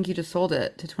great. I think you just sold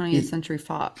it to 20th Century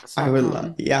Fox. I would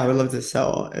love to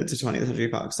sell it to 20th Century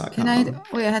Fox.com. Can I?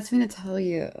 Wait, I had something to tell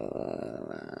you.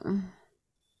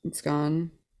 It's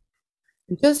gone.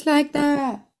 Just like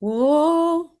that.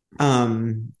 Whoa.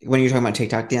 When you're talking about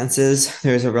TikTok dances,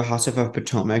 there's a Real Housewife of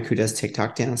Potomac who does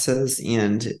TikTok dances,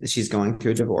 and she's going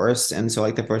through a divorce. And so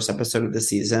like the first episode of the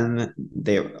season,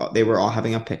 they were all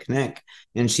having a picnic,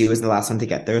 and she was the last one to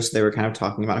get there. So they were kind of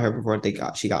talking about her before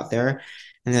she got there.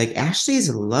 And they're like, Ashley's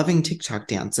loving TikTok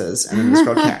dances. And then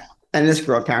this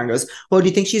girl Karen goes, well, do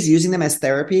you think she's using them as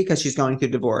therapy because she's going through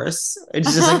divorce?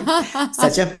 It's just like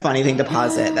such a funny thing to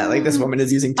posit that like this woman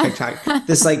is using TikTok.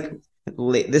 This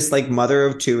mother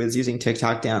of two is using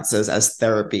TikTok dances as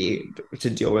therapy to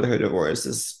deal with her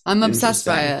divorce. I'm obsessed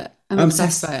by it. I'm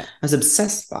obsessed by it. I was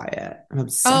obsessed by it.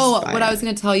 What I was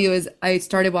going to tell you is I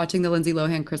started watching the Lindsay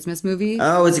Lohan Christmas movie.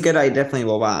 Oh, it's good. I definitely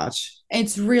will watch.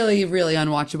 It's really, really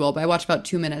unwatchable, but I watched about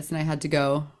 2 minutes and I had to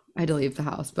go. I had to leave the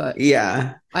house, but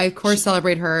yeah, I of course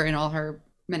celebrate her in all her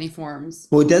many forms.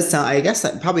 Well, it does sound, I guess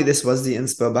that probably this was the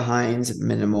inspo behind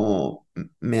Minimal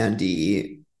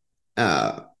Mandy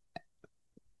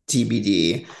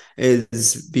TBD,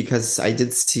 is because I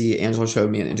did see Angela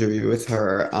showed me an interview with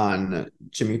her on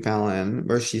Jimmy Fallon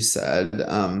where she said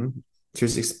she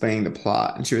was explaining the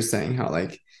plot, and she was saying how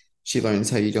like she learns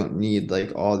how you don't need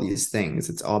like all these things.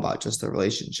 It's all about just the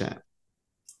relationship.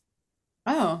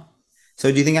 Oh. So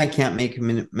do you think I can't make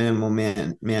Minimal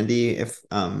Mandy if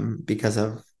because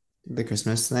of the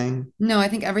Christmas thing? No, I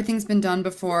think everything's been done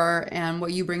before, and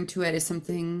what you bring to it is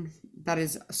something that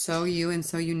is so you and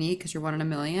so unique because you're one in a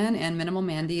million. And Minimal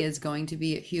Mandy is going to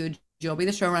be huge. You'll be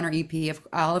the showrunner EP.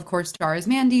 I'll of course star as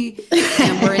Mandy,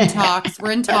 and we're in talks.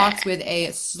 We're in talks with a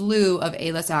slew of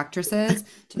A-list actresses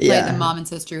to play the mom and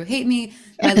sister who hate me.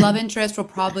 My love interest will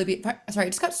probably be. Sorry, it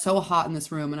just got so hot in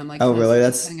this room, and I'm like, oh really?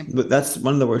 That's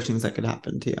one of the worst things that could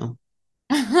happen to you.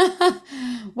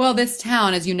 Well, this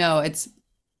town, as you know, it's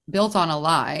built on a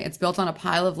lie. It's built on a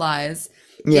pile of lies.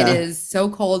 Yeah. It is so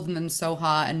cold and then so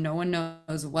hot, and no one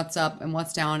knows what's up and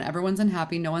what's down. Everyone's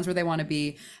unhappy. No one's where they want to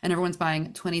be. And everyone's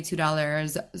buying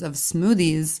 $22 of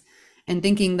smoothies and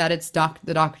thinking that it's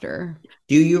the doctor.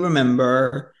 Do you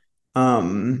remember,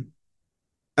 not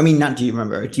do you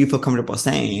remember, do you feel comfortable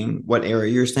saying what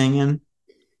area you're staying in?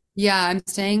 Yeah, I'm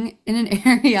staying in an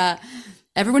area.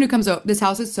 Everyone who comes over, this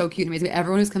house is so cute and amazing.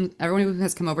 Everyone who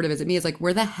has come over to visit me is like,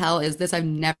 where the hell is this? I've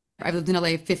lived in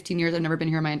LA 15 years. I've never been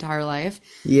here my entire life.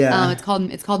 Yeah. It's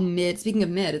called Mid. Speaking of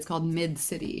Mid, it's called Mid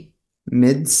City.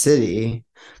 Mid City.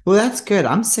 Well, that's good.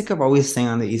 I'm sick of always staying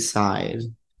on the East Side.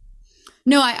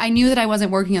 No, I knew that I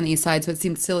wasn't working on the East Side, so it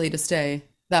seemed silly to stay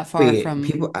that far from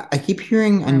people. I keep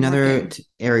hearing another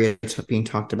area being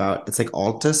talked about. It's like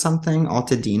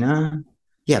Altadena.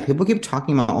 Yeah, people keep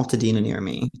talking about Altadena near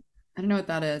me. I don't know what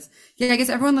that is. Yeah, I guess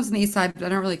everyone lives on the East Side, but I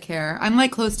don't really care. I'm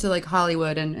like close to like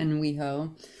Hollywood and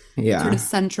WeHo. Yeah. Sort of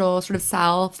central, sort of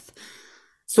south.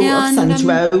 Sort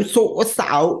of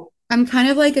south. I'm kind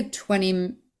of like a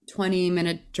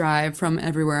 20-minute drive from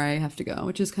everywhere I have to go,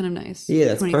 which is kind of nice. Yeah,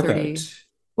 that's perfect. 30.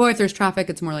 Or if there's traffic,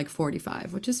 it's more like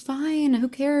 45, which is fine. Who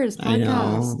cares? Podcasts. I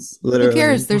know. Literally. Who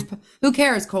cares? Who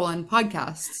cares,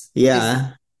 Podcasts.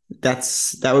 Yeah.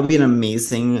 That would be an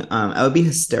amazing I would be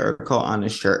hysterical on a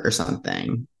shirt or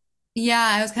something. Yeah,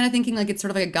 I was kind of thinking like it's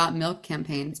sort of like a Got Milk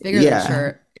campaign. It's bigger than a Yeah.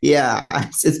 shirt. Yeah.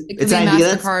 It's it's, It could it's be a an idea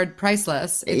that's MasterCard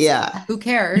priceless. It's yeah. who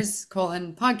cares,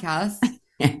 podcast.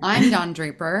 I'm Don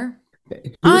Draper. Who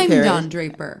I'm cares? Don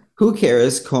Draper. Who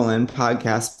cares?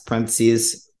 Podcast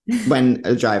parentheses when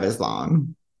a drive is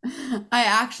long. I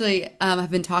actually have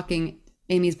been talking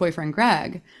Amy's boyfriend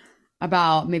Greg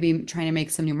about maybe trying to make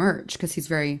some new merch because he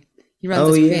runs Oh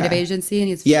this creative yeah. agency and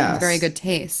he's very Yes. good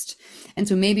taste. And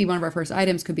so maybe one of our first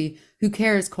items could be who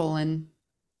cares,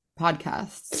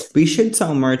 podcasts. We should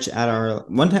sell merch at our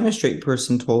one time a straight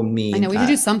person told I me know we should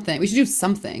do that something. We should do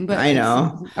something, but I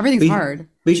know. everything's We hard.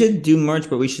 we should do merch,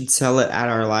 but we should sell it at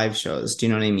our live shows. Do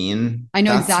you know what I mean? I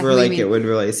know That's exactly where what you like it mean. would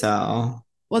really sell.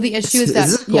 Well, the issue Is is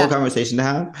this that, a cool conversation to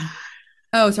have?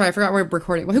 Oh, sorry, I forgot we're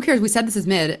recording. Well, who cares? We said this is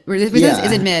mid. We said Yeah. this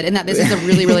isn't mid, and that this is the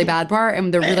really, really bad part,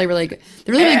 and the really, really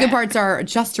good parts are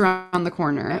just around the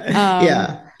corner.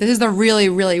 Yeah. This is the really,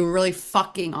 really, really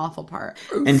fucking awful part.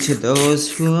 And to those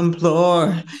who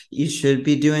implore, you should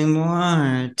be doing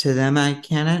more. To them, I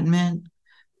can admit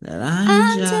that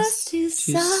I'm just too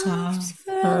soft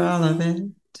for all of it.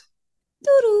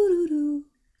 Doo-doo-doo-doo.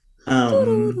 Um,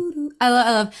 Doo-doo-doo-doo. I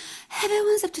love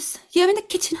everyone's up to you. I'm in the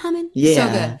kitchen humming. So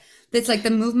yeah. good. It's like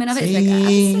the movement of it. It's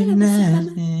See like,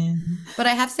 nothing. but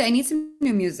I have to say, I need some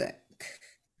new music.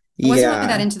 I wasn't really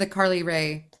that Yeah. into the Carly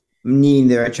Rae.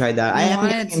 Neither. I tried that. I I am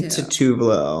wanted getting into to. Too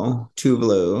Blue. Too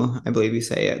Blue. I believe you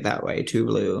say it that way. Too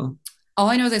Blue. All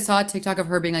I know is I saw a TikTok of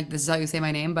her being like, "This is how you say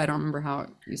my name," but I don't remember how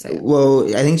you say it. Well,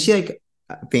 I think she like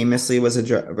famously was a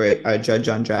judge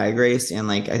on Drag Race, and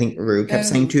like I think Rue kept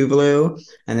saying Oh. Too Blue,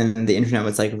 and then the internet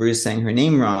was like Rue's saying her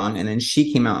name wrong, and then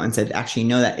she came out and said, "Actually,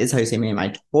 no, that is how you say my name.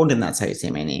 I told him that's how you say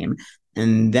my name."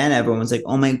 And then everyone was like,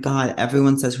 "Oh my God,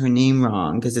 everyone says her name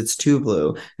wrong because it's Too Blue."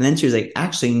 And then she was like,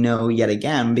 "Actually, no, yet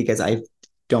again, because I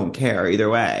don't care either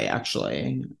way,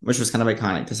 actually," which was kind of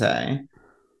iconic to say.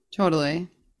 Totally.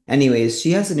 Anyways,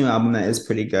 she has a new album that is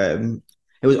pretty good.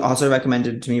 It was also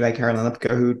recommended to me by Carolyn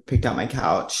Lipka, who picked out my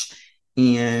couch. Oh,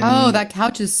 And that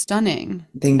couch is stunning.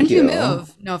 When thank did you you.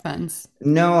 move? No offense.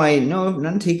 No,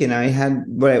 none taken. I had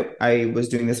what I was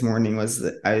doing this morning was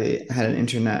that I had an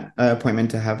internet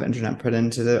appointment to have internet put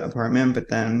into the apartment, but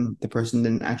then the person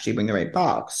didn't actually bring the right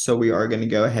box. So we are going to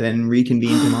go ahead and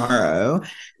reconvene tomorrow.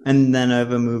 And then I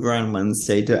have a mover on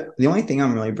Wednesday. The only thing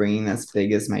I'm really bringing that's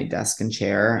big is my desk and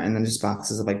chair, and then just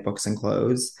boxes of like books and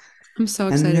clothes. I'm so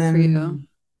And excited for you. then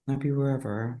I'll be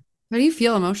wherever. How do you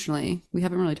feel emotionally? We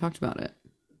haven't really talked about it.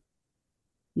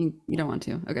 You don't want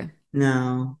to. Okay.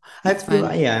 No, That's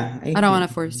fine. yeah. I don't want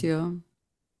to force you.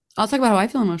 I'll talk about how I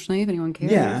feel emotionally if anyone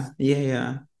cares.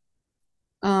 Yeah.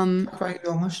 Um, How I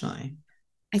feel emotionally.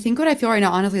 I think what I feel right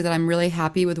now, honestly, is that I'm really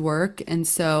happy with work, and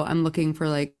so I'm looking for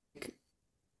like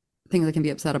things I can be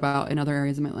upset about in other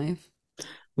areas of my life.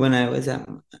 When I was at,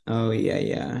 oh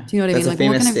yeah. Do you know what I mean? That's a Like, what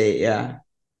famous kind of state, yeah.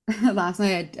 last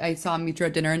night I saw Mitra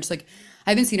at dinner and just like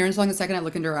I haven't seen her in so long. The second I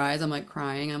look into her eyes, I'm like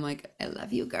crying. I'm like, I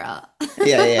love you, girl.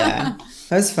 Yeah.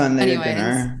 That was fun there at Anyways,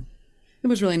 dinner. it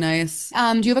was really nice.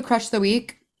 Do you have a crush of the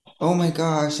week? Oh my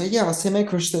gosh. Yeah, I'll say my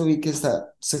crush of the week is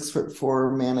that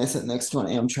 6'4" man I sat next to on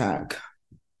Amtrak.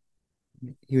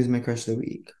 He was my crush of the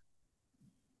week.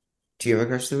 Do you have a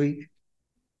crush of the week?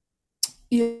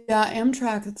 Yeah,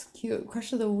 Amtrak. That's cute.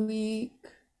 Crush of the week.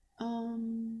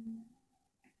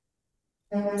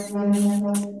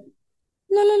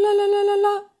 La la la la la la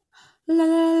la la la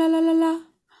la la la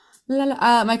la la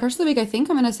la. My crush of the week, I think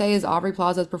I'm gonna say, is Aubrey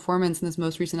Plaza's performance in this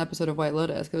most recent episode of White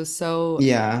Lotus. It was so.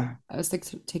 Yeah. I was like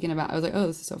taken aback. I was like, oh,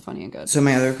 this is so funny and good. So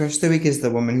my other crush of the week is the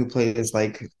woman who plays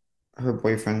like her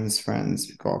boyfriend's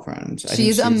friend's girlfriend. I think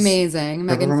She's amazing. her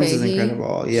Megan performance is Fahey.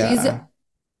 incredible. She's Yeah.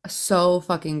 so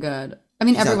fucking good. I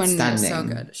mean, She's everyone is so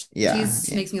outstanding. good. Yeah.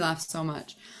 She makes me laugh so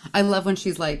much. I love when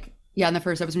she's like, yeah, in the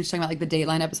first episode, when she's talking about like the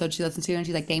Dateline episode she listens to, and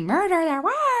she's like, they murder their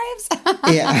wives.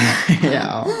 Yeah.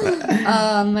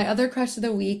 Yeah. My other crush of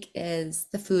the week is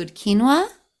the food quinoa.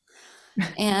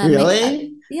 And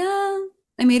Really? yeah,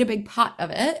 I made a big pot of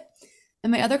it.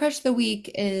 And my other crush of the week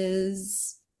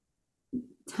is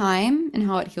time and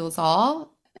how it heals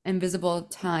all. Invisible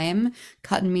time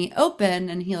cutting me open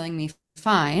and healing me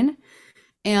fine.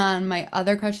 And my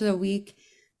other crush of the week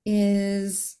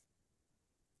is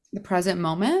the present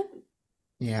moment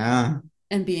Yeah.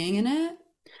 and being in it.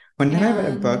 One time I read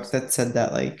a And book that said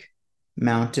that like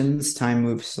mountains, time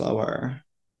moves slower.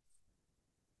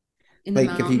 in the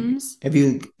Like mountains. if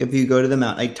you go to the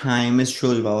mountain, like time is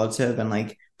truly relative, and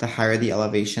like the higher the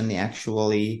elevation, the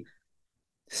actually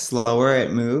slower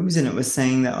it moves. And it was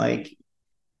saying that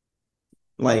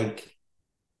like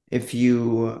if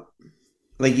you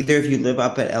like either if you live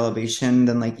up at elevation,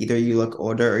 then like either you look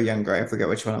older or younger. I forget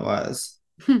which one it was.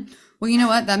 Well, you know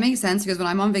what? That makes sense because when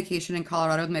I'm on vacation in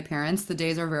Colorado with my parents, the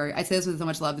days are I say this with so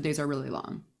much love, the days are really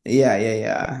long. Yeah, yeah,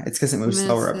 yeah. It's because it I'm moves gonna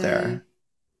slower up say there.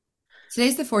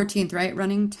 today's the 14th, right?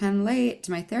 Running 10 late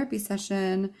to my therapy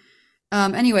session.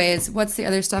 Anyways, what's the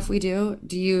other stuff we do?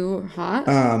 Do you hot?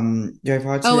 Do I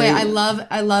watch Oh wait, today?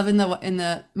 I love in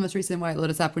the most recent White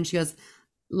Lotus app when she goes,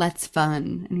 "Let's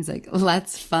fun," and he's like,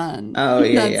 "Let's fun." Oh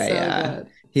yeah, That's yeah, so yeah. good.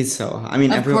 He's I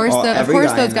mean, Of every course, guy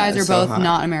those in that guys are is so both hot.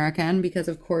 not American because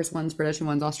of course one's British and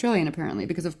one's Australian apparently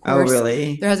because of Oh course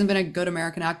really? there hasn't been a good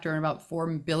American actor in about 4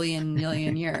 billion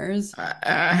million years.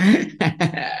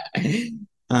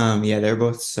 Yeah, they're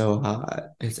both so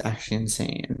hot. It's actually The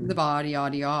insane. body,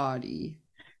 yaddy, yaddy.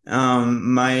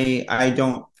 I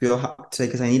don't feel hot today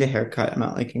because I need a haircut. I'm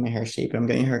not liking my hair shape, but I'm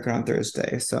getting a haircut on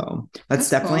Thursday. So let's That's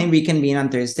definitely cool. reconvene on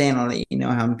Thursday and I'll let you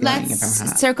know how I'm feeling Let's if I'm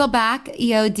hot. circle back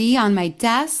EOD on my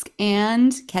desk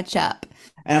and catch up.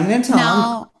 And I'm gonna tell him,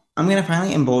 Now, I'm gonna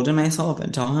finally embolden myself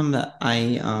and tell him that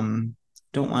I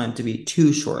don't want it to be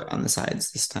too short on the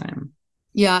sides this time.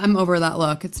 yeah, I'm over that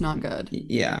look. It's not good.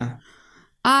 Yeah.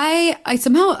 I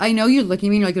somehow I know you're looking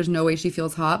at me and you're like there's no way she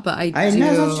feels hot, but I I have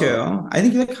myself do. too. I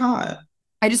think you look hot.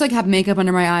 I just like have makeup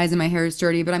under my eyes and my hair is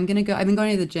dirty, but I'm gonna go. I've been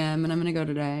going to the gym and I'm gonna go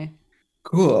today.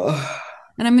 Cool.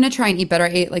 And I'm gonna try and eat better. I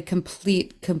ate like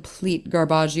complete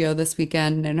garbaggio this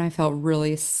weekend and I felt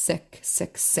really sick.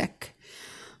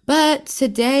 But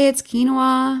today it's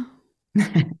quinoa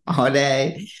All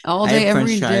day. all I day, have French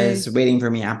every day. fries waiting for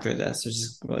me after this, which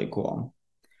is really cool.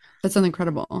 That's something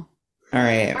incredible. All All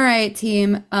right. right,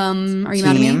 team. Are you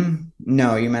mad at me? Team.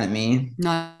 No, you met me.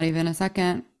 Not even a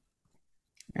second.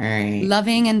 All right.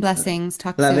 Loving and blessings.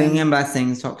 Talk Loving soon. and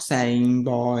blessings. Talk soon.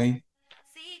 Bye.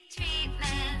 Seek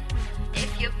treatment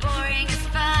if you're boring as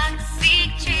fuck.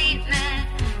 Seek treatment.